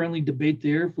a friendly debate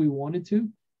there if we wanted to.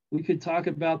 We could talk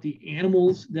about the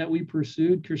animals that we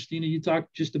pursued. Christina, you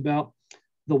talked just about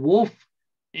the wolf,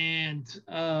 and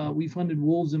we've hunted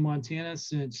wolves in Montana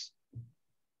since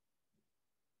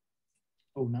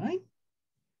 2009.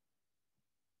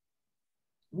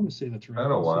 I want to say that's right.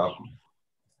 Been a while. I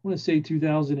want to say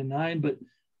 2009, but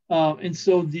and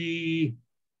so there's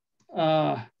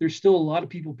still a lot of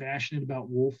people passionate about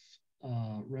wolf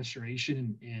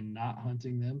restoration and not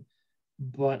hunting them.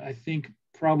 But I think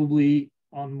probably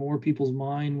on more people's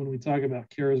mind when we talk about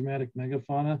charismatic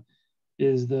megafauna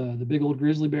is the big old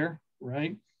grizzly bear,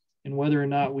 right? And whether or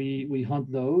not we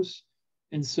hunt those.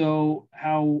 And so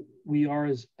how we are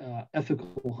as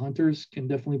ethical hunters can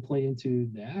definitely play into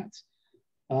that.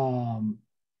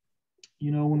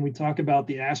 You know, when we talk about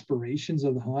the aspirations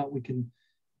of the hunt, we can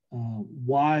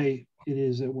why it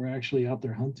is that we're actually out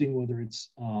there hunting, whether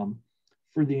it's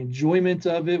for the enjoyment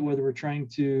of it, whether we're trying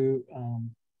to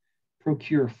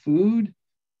procure food,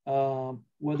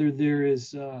 whether there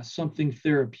is something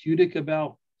therapeutic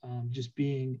about just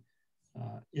being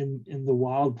in the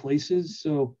wild places.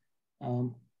 So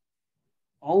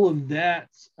all of that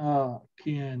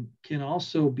can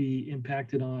also be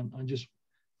impacted on just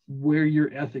where your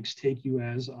ethics take you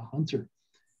as a hunter.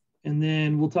 And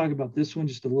then we'll talk about this one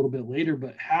just a little bit later,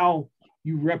 but how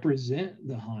you represent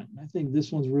the hunt. And I think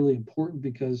this one's really important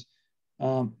because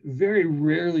very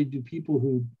rarely do people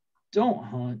who don't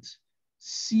hunt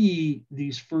see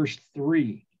these first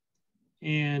three.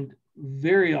 And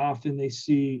very often they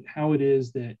see how it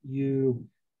is that you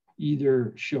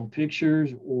either show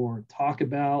pictures or talk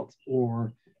about,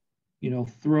 or, you know,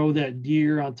 throw that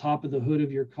deer on top of the hood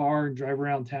of your car and drive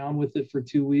around town with it for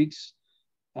 2 weeks.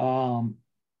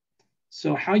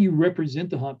 So how you represent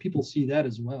the hunt, people see that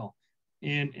as well.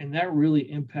 And that really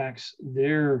impacts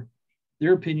their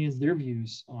opinions, their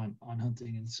views on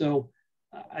hunting. And so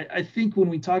I think when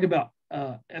we talk about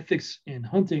ethics in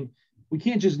hunting, we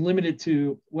can't just limit it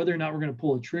to whether or not we're going to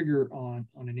pull a trigger on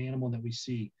an animal that we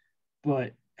see,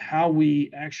 but how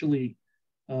we actually,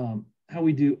 how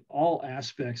we do all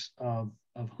aspects of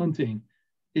hunting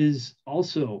is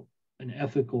also an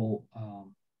ethical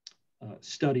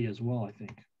study as well, I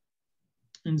think.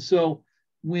 And so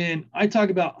when I talk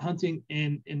about hunting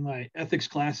in my ethics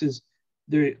classes,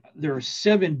 there are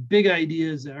 7 big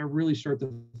ideas that I really start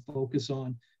to focus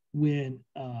on when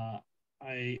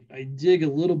I dig a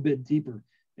little bit deeper.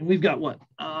 And we've got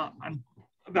I'm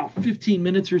about 15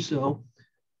 minutes or so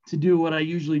to do what I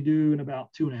usually do in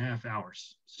about 2.5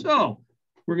 hours. So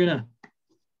we're gonna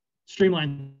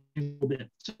streamline a little bit.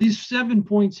 So these 7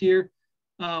 points here,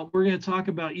 we're gonna talk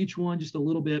about each one just a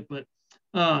little bit, but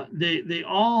they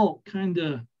all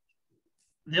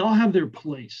have their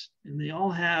place, and they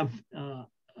all have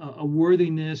a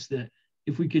worthiness that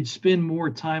if we could spend more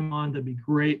time on, that'd be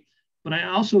great. But I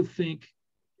also think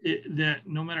that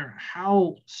no matter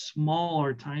how small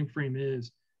our time frame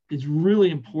is, it's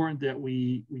really important that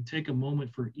we take a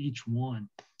moment for each one.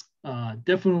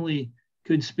 Definitely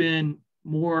could spend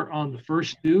more on the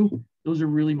first 2. Those are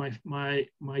really my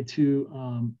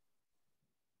 2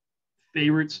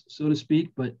 favorites, so to speak.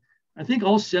 But I think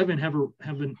all 7 have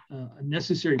a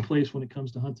necessary place when it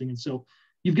comes to hunting. And so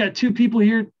you've got 2 people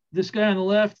here. This guy on the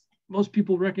left, most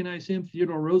people recognize him,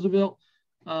 Theodore Roosevelt.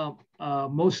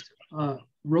 Most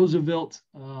Roosevelt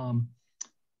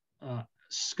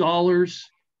scholars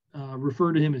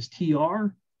refer to him as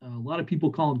TR. A lot of people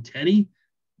call him Teddy,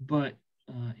 but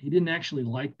he didn't actually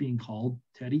like being called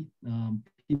Teddy.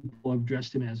 People have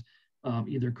addressed him as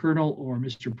either Colonel or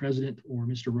Mr. President or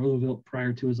Mr. Roosevelt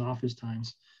prior to his office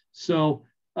times. So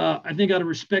I think out of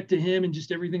respect to him and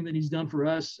just everything that he's done for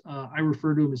us, I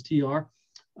refer to him as TR.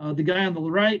 The guy on the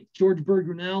right, George Bird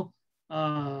Grinnell,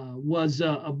 was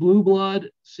a blue blood,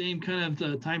 same kind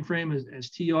of time frame as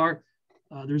TR.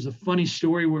 There's a funny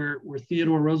story where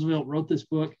Theodore Roosevelt wrote this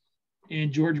book,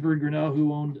 and George Bird Grinnell,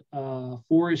 who owned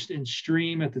Forest and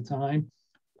Stream at the time,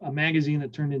 a magazine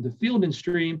that turned into Field and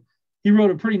Stream, he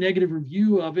wrote a pretty negative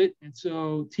review of it. And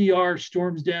so TR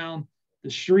storms down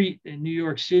the street in New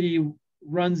York City,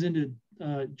 runs into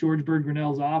George Bird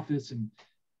Grinnell's office and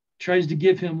tries to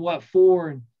give him what for.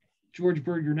 And George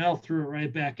Bird Grinnell threw it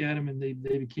right back at him, and they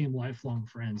became lifelong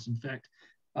friends. In fact,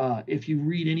 if you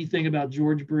read anything about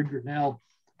George Bird Grinnell,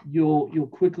 you'll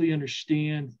quickly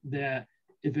understand that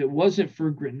if it wasn't for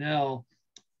Grinnell,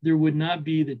 there would not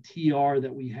be the TR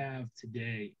that we have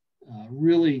today.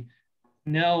 Really,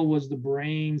 Grinnell was the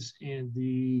brains and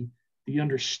the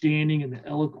understanding and the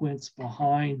eloquence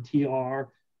behind TR.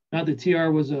 Not that TR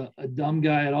was a dumb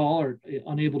guy at all or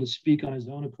unable to speak on his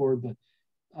own accord,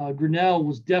 but Grinnell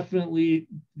was definitely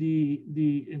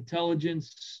the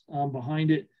intelligence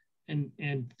behind it,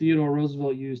 and Theodore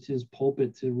Roosevelt used his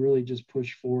pulpit to really just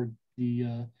push forward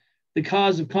the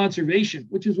cause of conservation,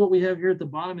 which is what we have here at the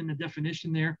bottom in the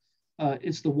definition there.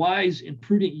 It's the wise and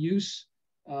prudent use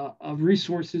of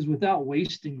resources without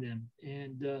wasting them.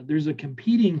 And there's a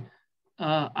competing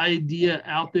idea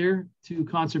out there to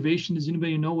conservation. Does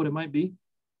anybody know what it might be?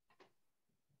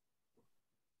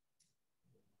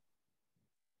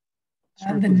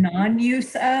 The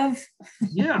non-use of?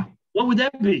 Yeah, what would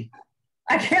that be?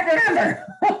 I can't remember.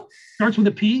 Starts with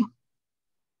a P?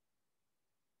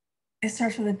 It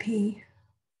starts with a P.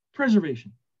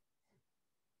 Preservation.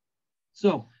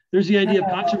 So there's the idea of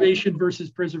conservation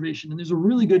versus preservation. And there's a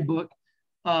really good book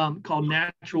called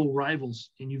Natural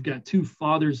Rivals. And you've got 2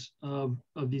 fathers of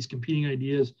these competing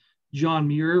ideas, John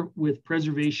Muir with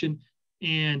preservation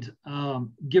and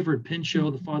Gifford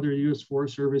Pinchot, the father of the U.S.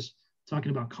 Forest Service,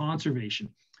 talking about conservation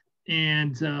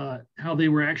and how they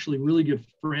were actually really good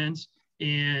friends.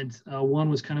 And one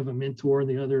was kind of a mentor and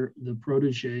the other the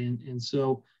protege. And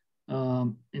so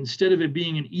instead of it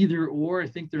being an either or, I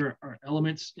think there are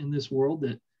elements in this world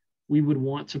that we would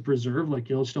want to preserve, like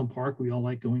Yellowstone Park. We all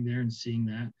like going there and seeing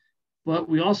that. But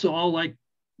we also all like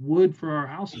wood for our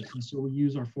houses. And so we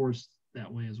use our forests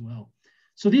that way as well.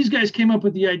 So these guys came up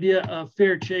with the idea of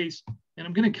fair chase. And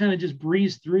I'm going to kind of just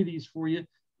breeze through these for you.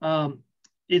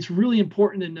 It's really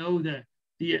important to know that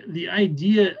the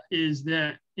idea is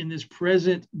that in this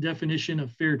present definition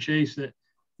of fair chase, that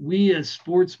we as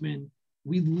sportsmen,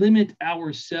 we limit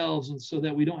ourselves, and so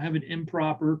that we don't have an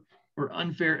improper or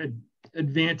unfair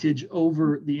advantage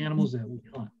over the animals that we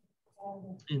hunt.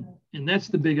 And that's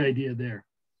the big idea there.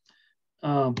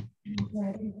 And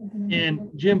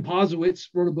Jim Posowitz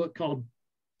wrote a book called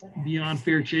Beyond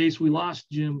Fair Chase. We lost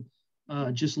Jim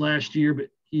just last year, but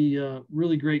he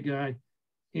really great guy.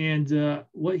 And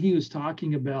what he was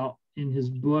talking about in his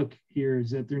book here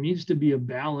is that there needs to be a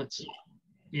balance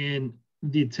in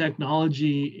the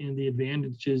technology and the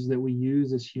advantages that we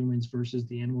use as humans versus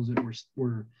the animals that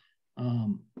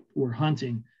we're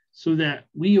hunting, so that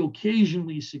we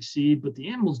occasionally succeed, but the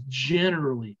animals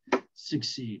generally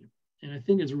succeed. And I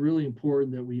think it's really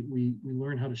important that we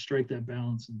learn how to strike that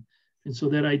balance. And And so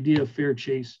that idea of fair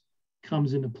chase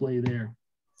comes into play there.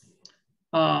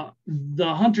 The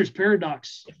hunter's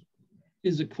paradox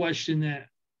is a question that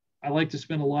I like to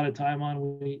spend a lot of time on.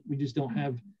 We just don't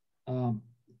have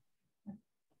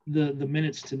the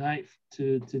minutes tonight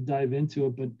to dive into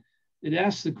it, but it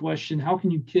asks the question, how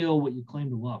can you kill what you claim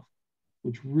to love?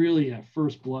 Which really at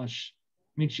first blush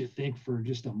makes you think for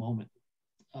just a moment.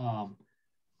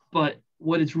 But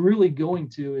what it's really going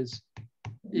to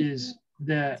is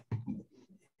that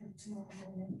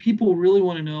people really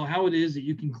want to know how it is that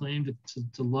you can claim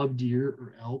to love deer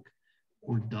or elk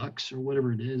or ducks or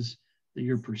whatever it is that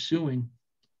you're pursuing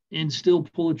and still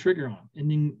pull a trigger on,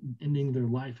 ending their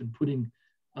life and putting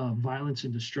violence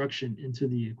and destruction into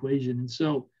the equation. And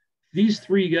so these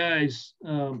three guys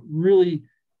really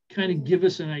kind of give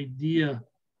us an idea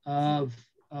of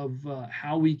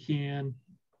how we can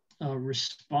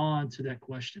respond to that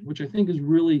question, which I think is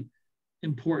really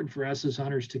important for us as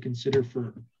hunters to consider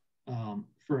for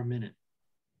a minute.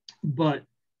 But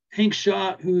Hank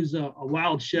Schott, who's a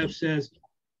wild chef, says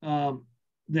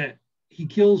that he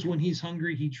kills when he's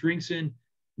hungry. He drinks in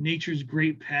nature's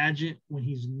great pageant when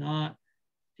he's not.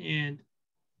 And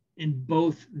in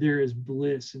both there is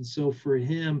bliss. And so for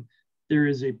him, there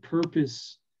is a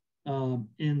purpose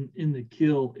in the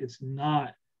kill. It's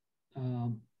not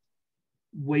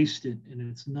wasted, and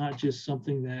it's not just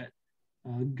something that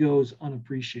goes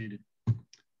unappreciated.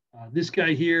 This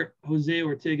guy here, Jose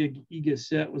Ortega y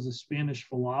Gasset, was a Spanish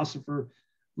philosopher,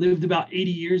 lived about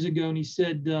 80 years ago, and he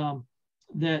said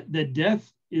that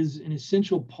death is an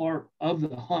essential part of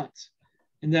the hunt.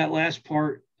 And that last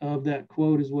part of that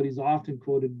quote is what he's often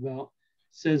quoted about.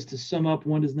 Says, to sum up,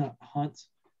 one does not hunt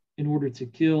in order to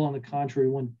kill. On the contrary,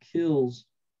 one kills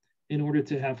in order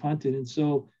to have hunted. And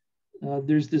so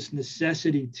there's this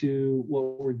necessity to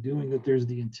what we're doing, that there's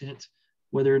the intent.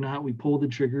 Whether or not we pull the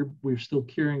trigger, we're still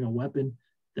carrying a weapon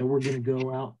that we're going to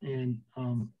go out and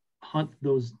hunt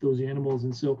those animals.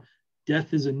 And so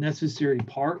death is a necessary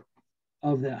part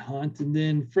of that hunt. And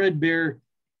then Fred Bear,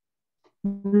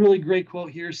 really great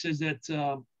quote here, says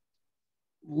that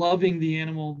loving the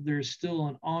animal, there's still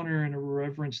an honor and a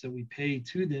reverence that we pay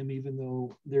to them, even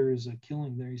though there is a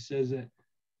killing there. He says that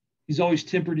he's always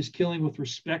tempered his killing with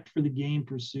respect for the game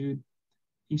pursued.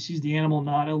 He sees the animal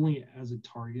not only as a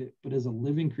target, but as a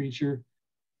living creature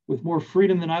with more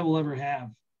freedom than I will ever have.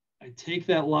 I take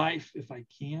that life, if I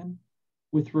can,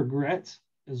 with regret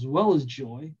as well as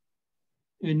joy,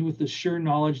 and with the sure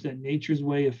knowledge that nature's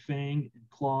way of fang and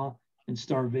claw and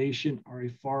starvation are a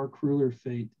far crueler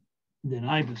fate than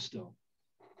I bestow.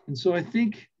 And so I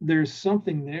think there's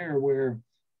something there where,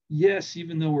 yes,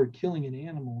 even though we're killing an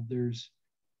animal, there's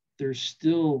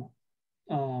still,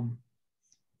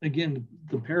 again,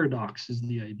 the paradox is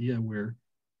the idea where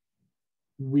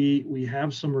we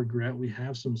have some regret, we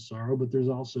have some sorrow, but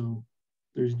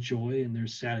there's joy and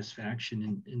there's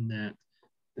satisfaction in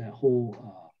that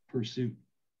whole pursuit.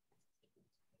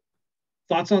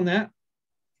 Thoughts on that?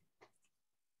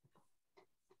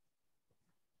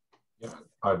 Yeah,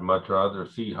 I'd much rather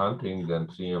see hunting than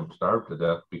see them starve to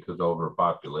death because of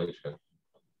overpopulation.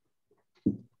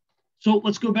 So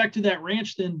let's go back to that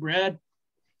ranch then, Brad.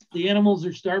 The animals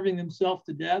are starving themselves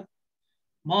to death.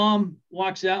 Mom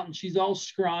walks out and she's all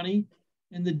scrawny,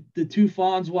 and the two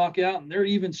fawns walk out and they're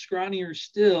even scrawnier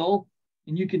still,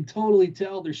 and you can totally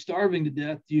tell they're starving to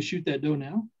death. Do you shoot that doe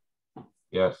now?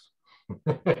 Yes.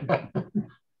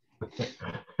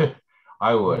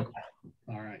 I would.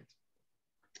 All right.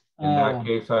 In that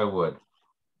case, I would.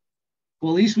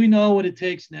 Well, at least we know what it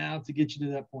takes now to get you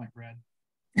to that point, Brad.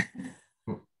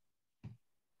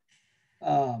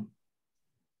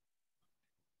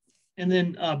 And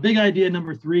then big idea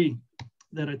number 3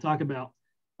 that I talk about,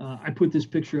 I put this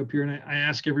picture up here and I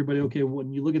ask everybody, okay,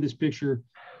 when you look at this picture,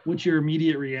 what's your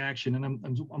immediate reaction? And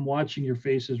I'm watching your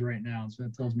faces right now, so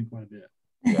that tells me quite a bit.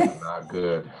 Yeah, not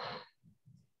good.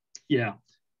 Yeah.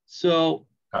 So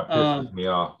that pisses me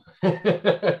off.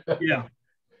 Yeah.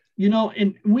 You know,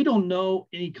 and we don't know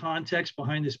any context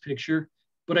behind this picture,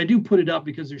 but I do put it up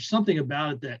because there's something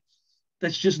about it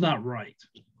that's just not right.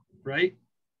 Right?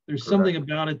 There's something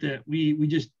about it that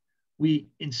we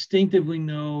instinctively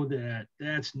know that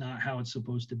that's not how it's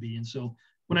supposed to be. And so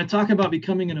when I talk about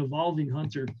becoming an evolving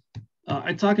hunter,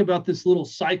 I talk about this little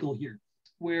cycle here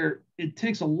where it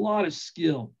takes a lot of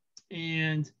skill,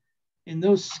 and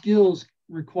those skills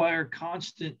require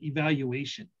constant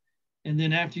evaluation. And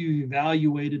then after you've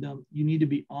evaluated them, you need to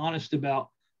be honest about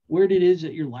where it is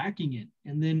that you're lacking in,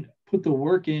 and then put the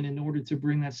work in order to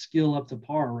bring that skill up to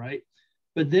par, right?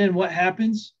 But then what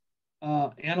happens?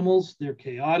 Animals, they're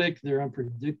chaotic, they're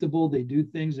unpredictable, they do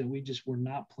things that we just were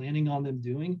not planning on them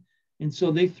doing. And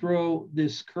so they throw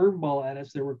this curveball at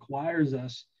us that requires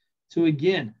us to,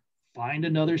 again, find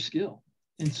another skill.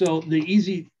 And so the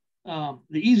easy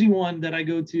one that I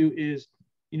go to is,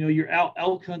 you're out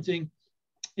elk hunting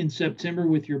in September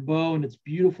with your bow and it's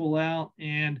beautiful out,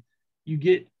 and you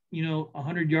get,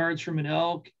 100 yards from an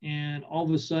elk, and all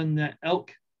of a sudden that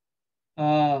elk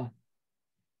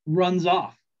runs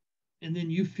off, and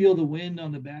then you feel the wind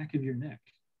on the back of your neck.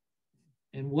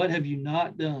 And what have you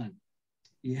not done?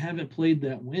 You haven't played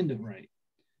that wind right.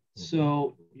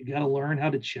 So you got to learn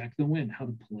how to check the wind, how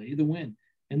to play the wind.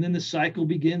 And then the cycle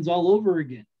begins all over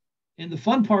again. And the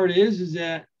fun part is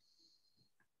that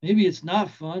maybe it's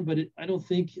not fun, but I don't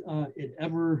think it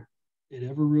ever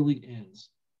really ends.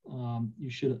 You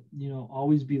should,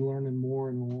 always be learning more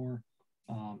and more.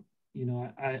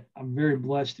 I'm very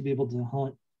blessed to be able to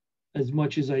hunt as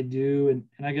much as I do. And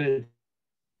I got a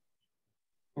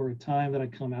time that I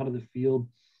come out of the field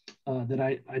that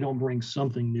I don't bring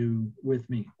something new with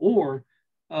me, or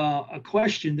a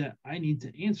question that I need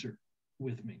to answer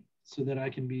with me, so that I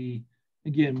can be,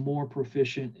 again, more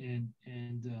proficient and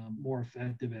more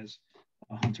effective as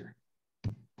a hunter.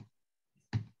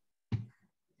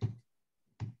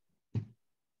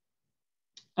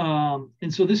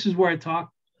 And so this is where I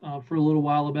talk for a little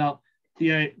while about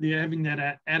the having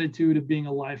that attitude of being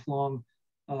a lifelong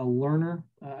learner.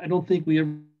 I don't think we ever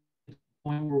get to the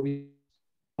point where we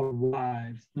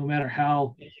arrive, no matter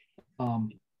how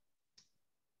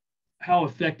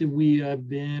effective we have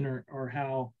been, or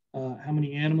how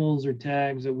many animals or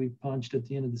tags that we've punched at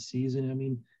the end of the season. I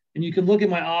mean, and you can look at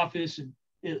my office, and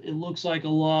it looks like a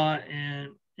lot.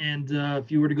 And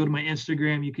if you were to go to my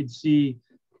Instagram, you could see,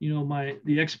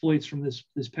 the exploits from this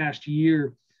past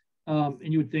year. And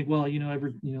you would think, well, he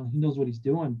knows what he's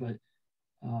doing. But,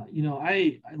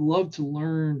 I love to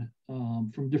learn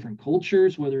from different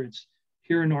cultures, whether it's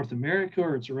here in North America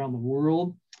or it's around the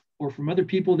world, or from other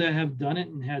people that have done it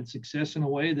and had success in a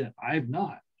way that I've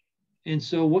not. And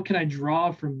so what can I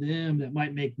draw from them that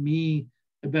might make me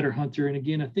a better hunter? And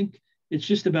again, I think it's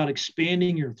just about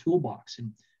expanding your toolbox.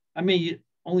 And I may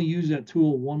only use that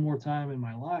tool one more time in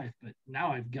my life, but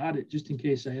now I've got it just in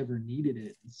case I ever needed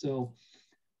it. And so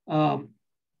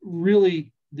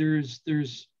really there's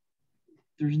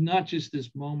not just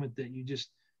this moment that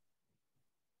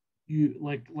you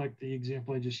like the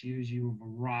example I just used, you have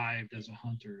arrived as a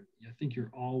hunter. I think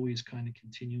you're always kind of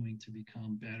continuing to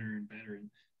become better and better, and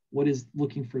what is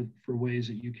looking for ways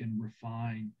that you can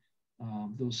refine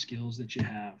those skills that you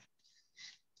have.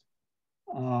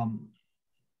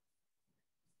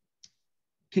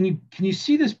 Can you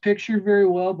see this picture very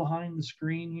well behind the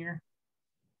screen here?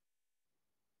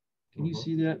 Can you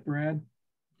see that, Brad?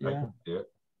 Yeah.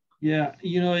 Yeah.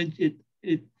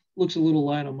 It looks a little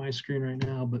light on my screen right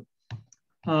now, but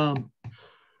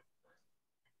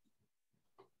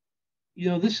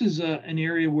this is an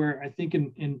area where I think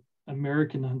in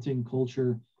American hunting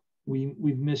culture,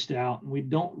 we've missed out, and we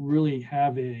don't really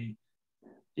have a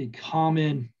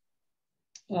common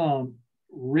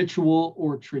ritual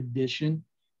or tradition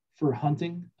for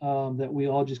hunting that we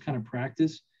all just kind of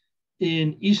practice.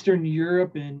 In Eastern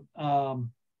Europe and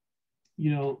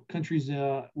countries,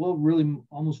 really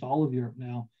almost all of Europe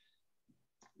now,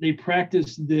 they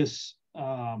practice this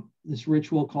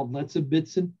ritual called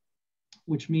Letztebitzen,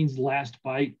 which means last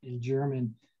bite in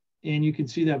German. And you can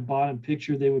see that bottom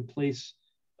picture. They would place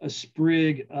a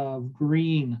sprig of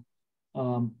green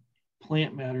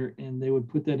plant matter, and they would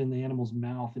put that in the animal's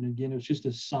mouth. And again, it's just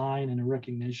a sign and a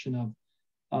recognition of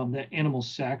that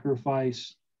animal's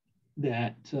sacrifice,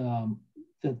 that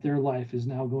their life is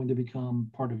now going to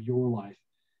become part of your life.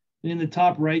 And in the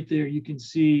top right there, you can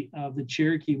see the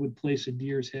Cherokee would place a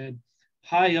deer's head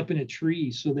high up in a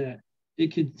tree so that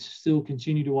it could still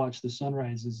continue to watch the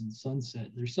sunrises and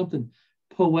sunset. There's something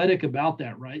poetic about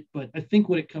that, right? But I think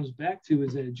what it comes back to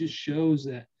is that it just shows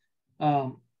that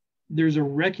there's a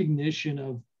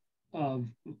recognition of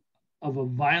a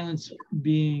violence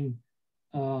being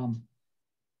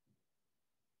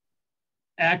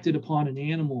acted upon an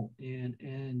animal,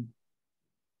 and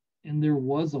there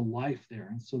was a life there.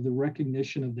 And so the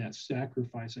recognition of that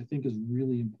sacrifice, I think, is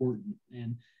really important.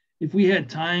 And if we had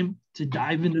time to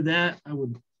dive into that,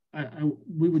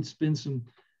 we would spend some,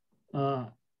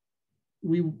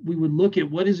 we would look at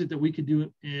what is it that we could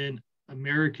do in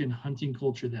American hunting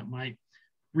culture that might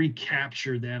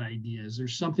recapture that idea. Is there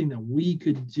something that we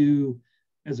could do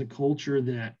as a culture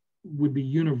that would be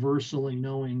universal in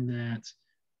knowing that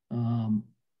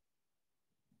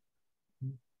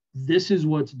this is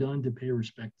what's done to pay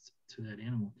respect to that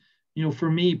animal? For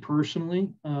me personally,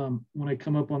 when I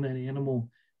come up on that animal,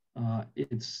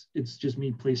 it's just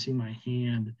me placing my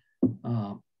hand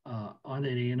on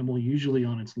that animal, usually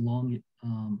on its lung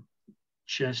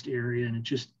chest area, and it's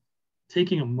just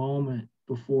taking a moment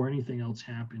before anything else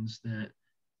happens that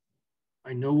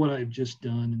I know what I've just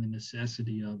done and the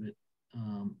necessity of it.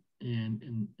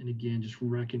 And again, just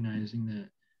recognizing that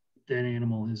that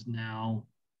animal is now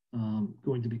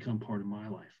going to become part of my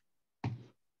life.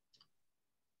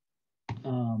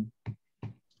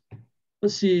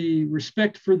 Let's see,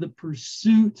 respect for the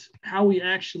pursuit, how we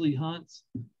actually hunt.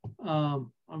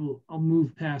 I'll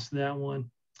move past that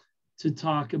one to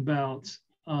talk about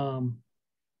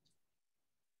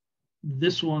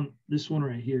this one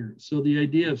right here. So the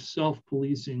idea of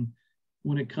self-policing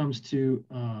when it comes to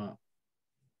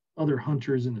other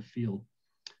hunters in the field.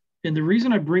 And the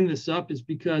reason I bring this up is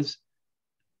because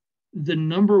the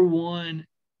number one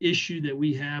issue that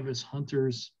we have as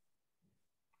hunters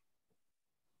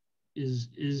is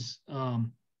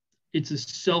it's a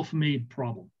self-made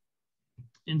problem.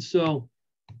 And so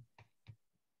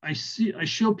I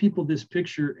show people this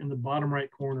picture in the bottom right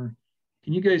corner.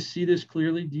 Can you guys see this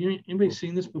clearly? Anybody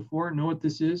seen this before? Know what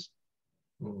this is?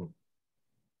 Mm.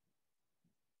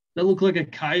 That look like a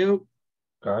coyote?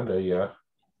 Kinda, yeah.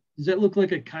 Does that look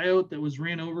like a coyote that was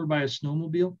ran over by a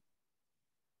snowmobile?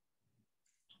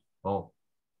 Oh,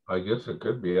 I guess it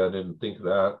could be. I didn't think of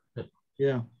that.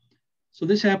 Yeah. So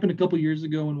this happened a couple years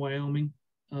ago in Wyoming.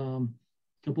 A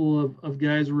couple of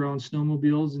guys were on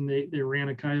snowmobiles and they ran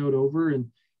a coyote over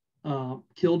and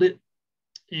killed it,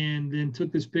 and then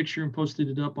took this picture and posted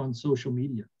it up on social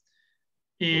media.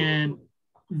 And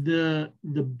the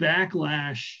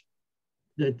backlash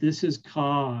that this has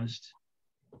caused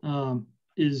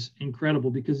is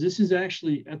incredible, because this is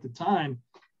actually, at the time,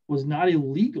 was not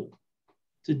illegal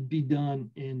to be done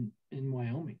in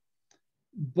Wyoming.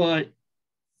 But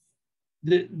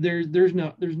there's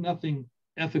nothing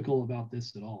ethical about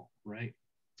this at all, right?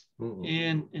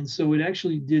 And so it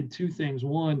actually did two things.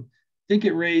 One, I think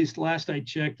it raised, last I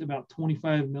checked, about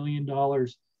 $25 million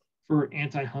for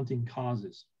anti-hunting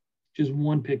causes. Just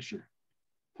one picture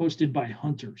posted by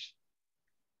hunters.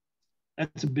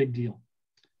 That's a big deal.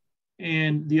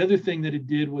 And the other thing that it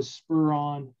did was spur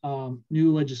on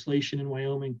new legislation in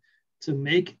Wyoming to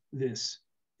make this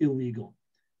illegal.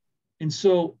 And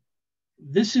so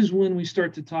this is when we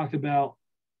start to talk about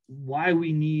why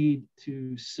we need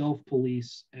to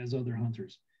self-police as other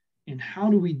hunters. And how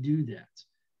do we do that?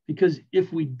 Because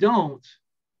if we don't,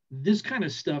 this kind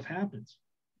of stuff happens.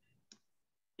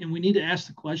 And we need to ask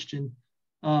the question,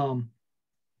 do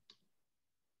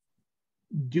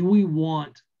we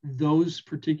want those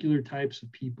particular types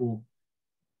of people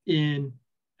in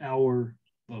our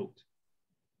boat?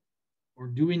 Or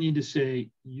do we need to say,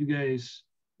 you guys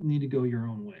need to go your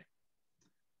own way?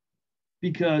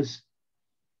 Because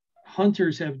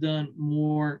hunters have done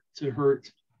more to hurt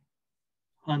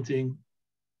hunting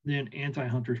than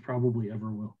anti-hunters probably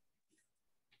ever will.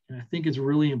 And I think it's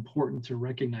really important to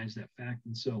recognize that fact.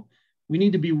 And so we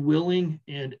need to be willing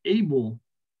and able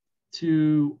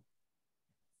to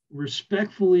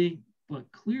respectfully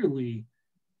but clearly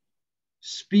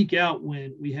speak out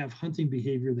when we have hunting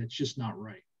behavior that's just not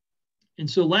right. And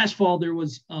so last fall, there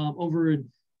was over in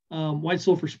White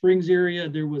Sulphur Springs area,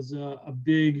 there was a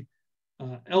big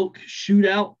elk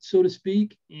shootout, so to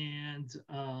speak, and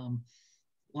a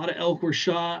lot of elk were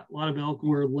shot, a lot of elk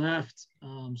were left,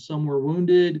 some were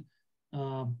wounded,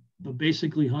 but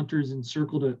basically hunters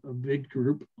encircled a big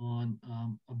group on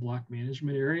a block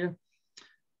management area,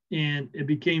 and it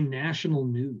became national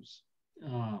news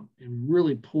and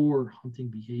really poor hunting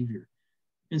behavior.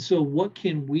 And so what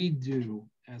can we do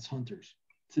as hunters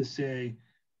to say,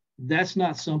 that's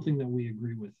not something that we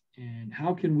agree with? And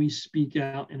how can we speak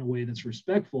out in a way that's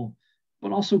respectful,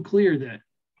 but also clear that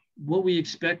what we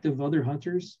expect of other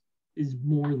hunters is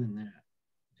more than that,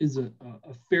 is a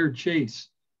fair chase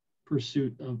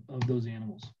pursuit of those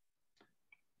animals.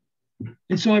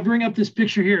 And so I bring up this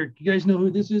picture here. You guys know who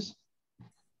this is?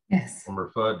 Yes.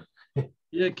 Elmer Fudd.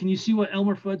 Yeah, can you see what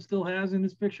Elmer Fudd still has in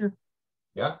this picture?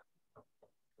 Yeah.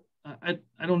 I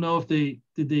don't know if did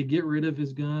they get rid of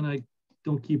his gun. I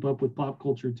don't keep up with pop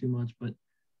culture too much, but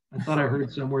I thought I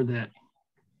heard somewhere that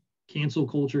cancel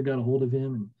culture got a hold of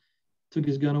him and took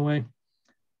his gun away.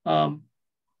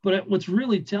 But what's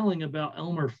really telling about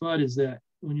Elmer Fudd is that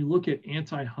when you look at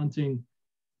anti-hunting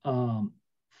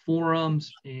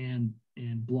forums and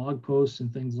blog posts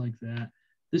and things like that,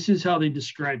 this is how they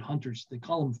describe hunters. They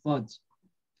call them Fudds.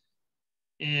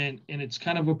 And it's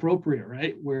kind of appropriate,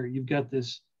 right? Where you've got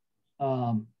this,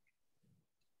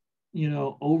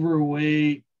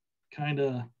 overweight, kind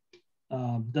of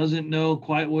doesn't know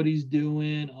quite what he's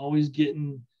doing, always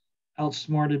getting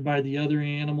outsmarted by the other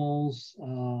animals,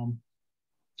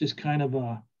 just kind of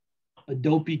a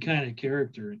dopey kind of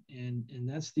character, and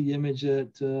that's the image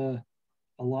that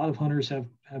a lot of hunters have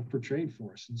portrayed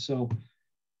for us. And so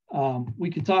we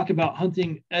could talk about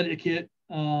hunting etiquette,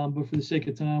 but for the sake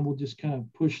of time, we'll just kind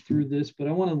of push through this. But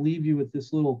I want to leave you with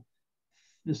this little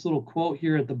quote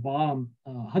here at the bottom.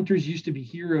 Hunters used to be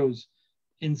heroes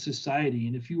in society,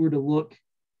 and if you were to look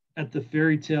at the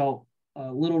fairy tale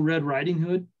Little Red Riding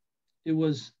Hood, it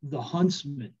was the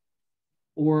huntsman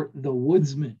or the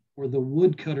woodsman or the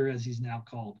woodcutter, as he's now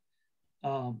called.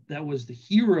 That was the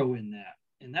hero in that.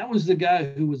 And that was the guy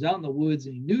who was out in the woods,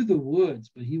 and he knew the woods,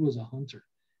 but he was a hunter.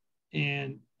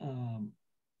 And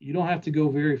you don't have to go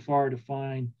very far to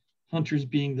find hunters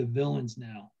being the villains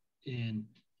now in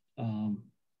a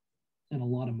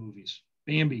lot of movies.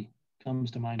 Bambi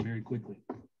comes to mind very quickly.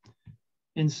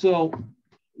 And so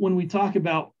when we talk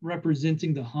about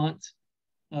representing the hunt,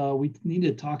 we need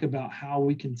to talk about how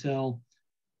we can tell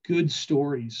good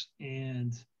stories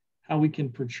and how we can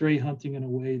portray hunting in a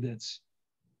way that's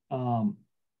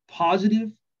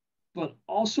positive, but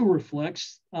also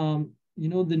reflects,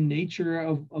 the nature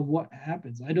of what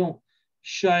happens. I don't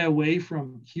shy away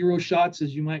from hero shots,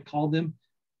 as you might call them,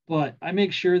 but I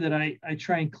make sure that I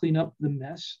try and clean up the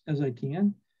mess as I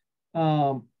can.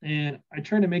 And I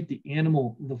try to make the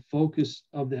animal the focus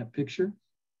of that picture.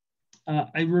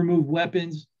 I remove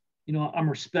weapons. I'm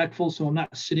respectful, so I'm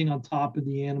not sitting on top of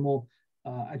the animal.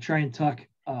 I try and tuck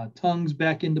tongues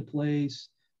back into place.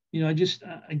 I just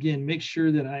again make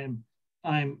sure that I'm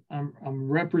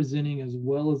representing as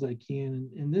well as I can.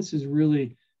 And this is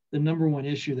really the number one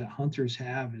issue that hunters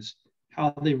have, is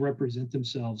how they represent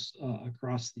themselves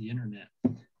across the internet.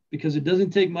 Because it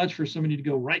doesn't take much for somebody to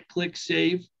go right click,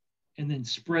 save, and then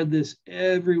spread this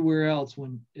everywhere else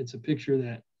when it's a picture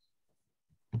that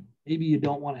maybe you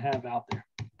don't want to have out there.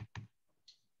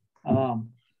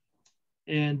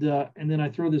 And then I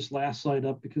throw this last slide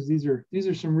up because these are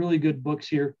some really good books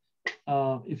here.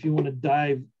 If you want to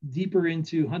dive deeper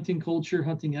into hunting culture,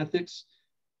 hunting ethics,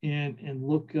 and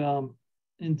look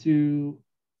into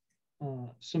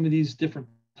some of these different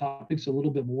topics a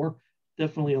little bit more,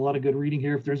 definitely a lot of good reading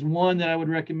here. If there's one that I would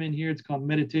recommend here, it's called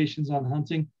Meditations on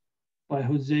Hunting by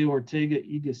Jose Ortega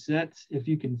y Gasset. If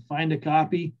you can find a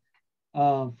copy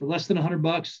for less than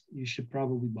 $100, you should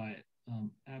probably buy it.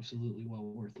 Absolutely well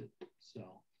worth it.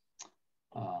 So,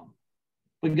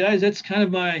 but guys, that's kind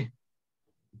of my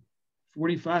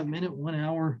 45-minute, 1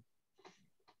 hour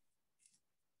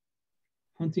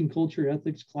hunting culture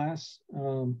ethics class.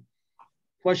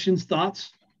 Questions,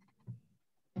 thoughts?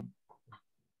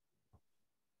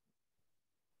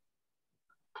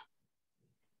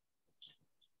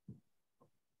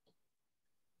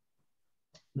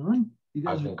 None?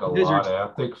 I think a lot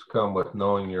of ethics come with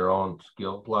knowing your own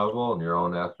skill level and your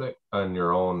own ethic and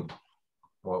your own,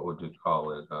 what would you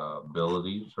call it,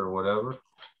 abilities or whatever,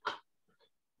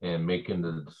 and making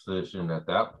the decision at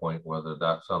that point whether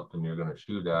that's something you're going to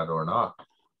shoot at or not.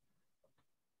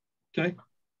 Okay.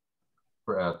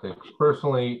 For ethics,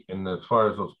 personally, and as far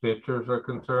as those pictures are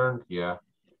concerned, yeah,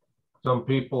 some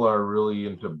people are really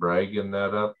into bragging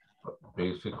that up. But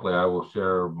basically, I will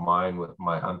share mine with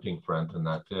my hunting friends, and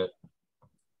that's it.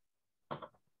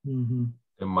 Mm-hmm.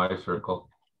 In my circle.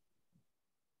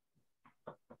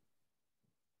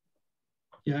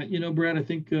 Yeah, Brad, I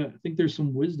think there's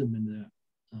some wisdom in that,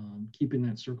 keeping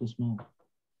that circle small.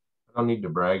 I don't need to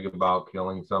brag about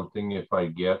killing something. If I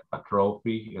get a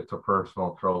trophy, it's a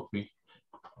personal trophy.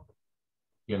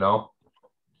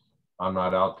 I'm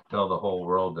not out to tell the whole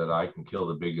world that I can kill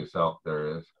the biggest elk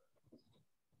there is.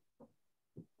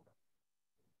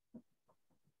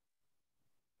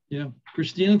 Yeah.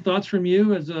 Christina, thoughts from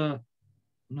you as a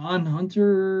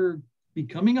non-hunter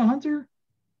becoming a hunter?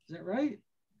 Is that right?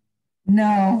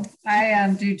 No,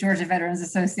 I do Georgia Veterans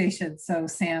Association. So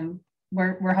Sam,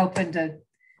 we're hoping to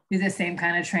do the same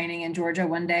kind of training in Georgia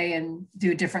one day and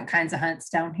do different kinds of hunts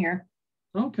down here.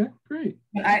 Okay, great.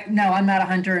 But I'm not a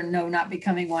hunter, and no, not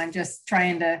becoming one, just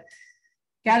trying to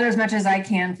gather as much as I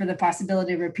can for the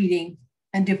possibility of repeating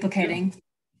and duplicating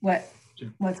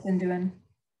what's been doing.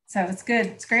 So it's good.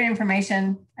 It's great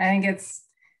information. I think it's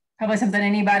probably something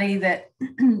anybody that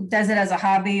does it as a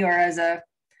hobby or as a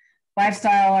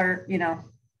lifestyle or,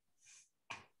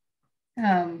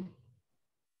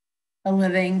 a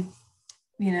living,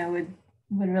 would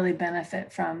really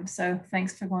benefit from. So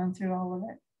thanks for going through all of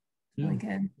it. Yeah. Really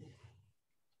good.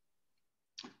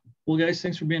 Well, guys,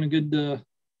 thanks for being a good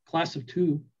class of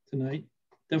 2 tonight.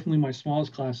 Definitely my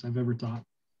smallest class I've ever taught.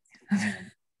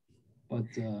 But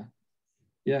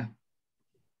yeah,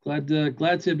 glad to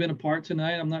have been a part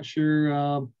tonight. I'm not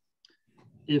sure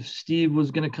if Steve was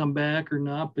going to come back or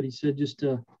not, but he said just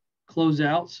to close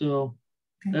out. So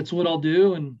that's what I'll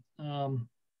do. And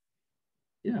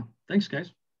yeah, thanks,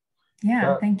 guys.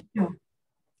 Yeah, thank you.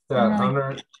 That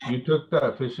Hunter, you took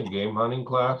that fish and game hunting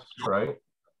class, right?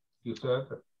 You said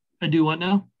I do what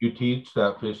now? you teach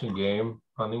that fish and game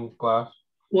hunting class.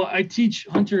 Well, I teach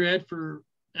hunter ed for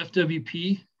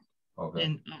FWP, Okay.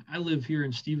 and I live here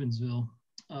in Stevensville.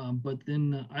 But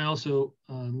then I also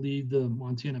lead the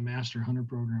Montana Master Hunter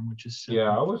Program, which is yeah,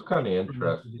 I was kind of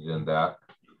interested in that.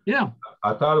 Yeah,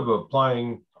 I thought of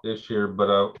applying this year, but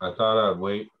I thought I'd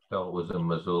wait till it was in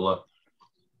Missoula.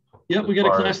 Yep, we got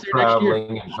a class there next year.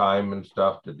 Traveling and time and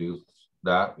stuff to do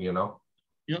that, you know.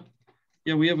 Yep.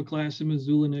 Yeah, we have a class in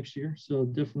Missoula next year, so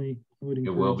definitely I would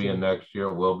encourage it will be you. in next year.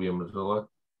 It will be in Missoula.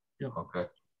 Yep. Okay.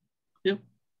 Yep.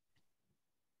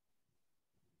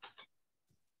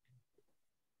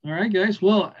 All right, guys.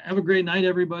 Well, have a great night,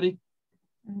 everybody.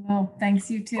 Well, thanks,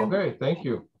 you too. Okay, thank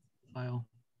you. Bye all.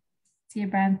 See you,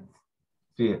 Brad.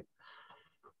 See you.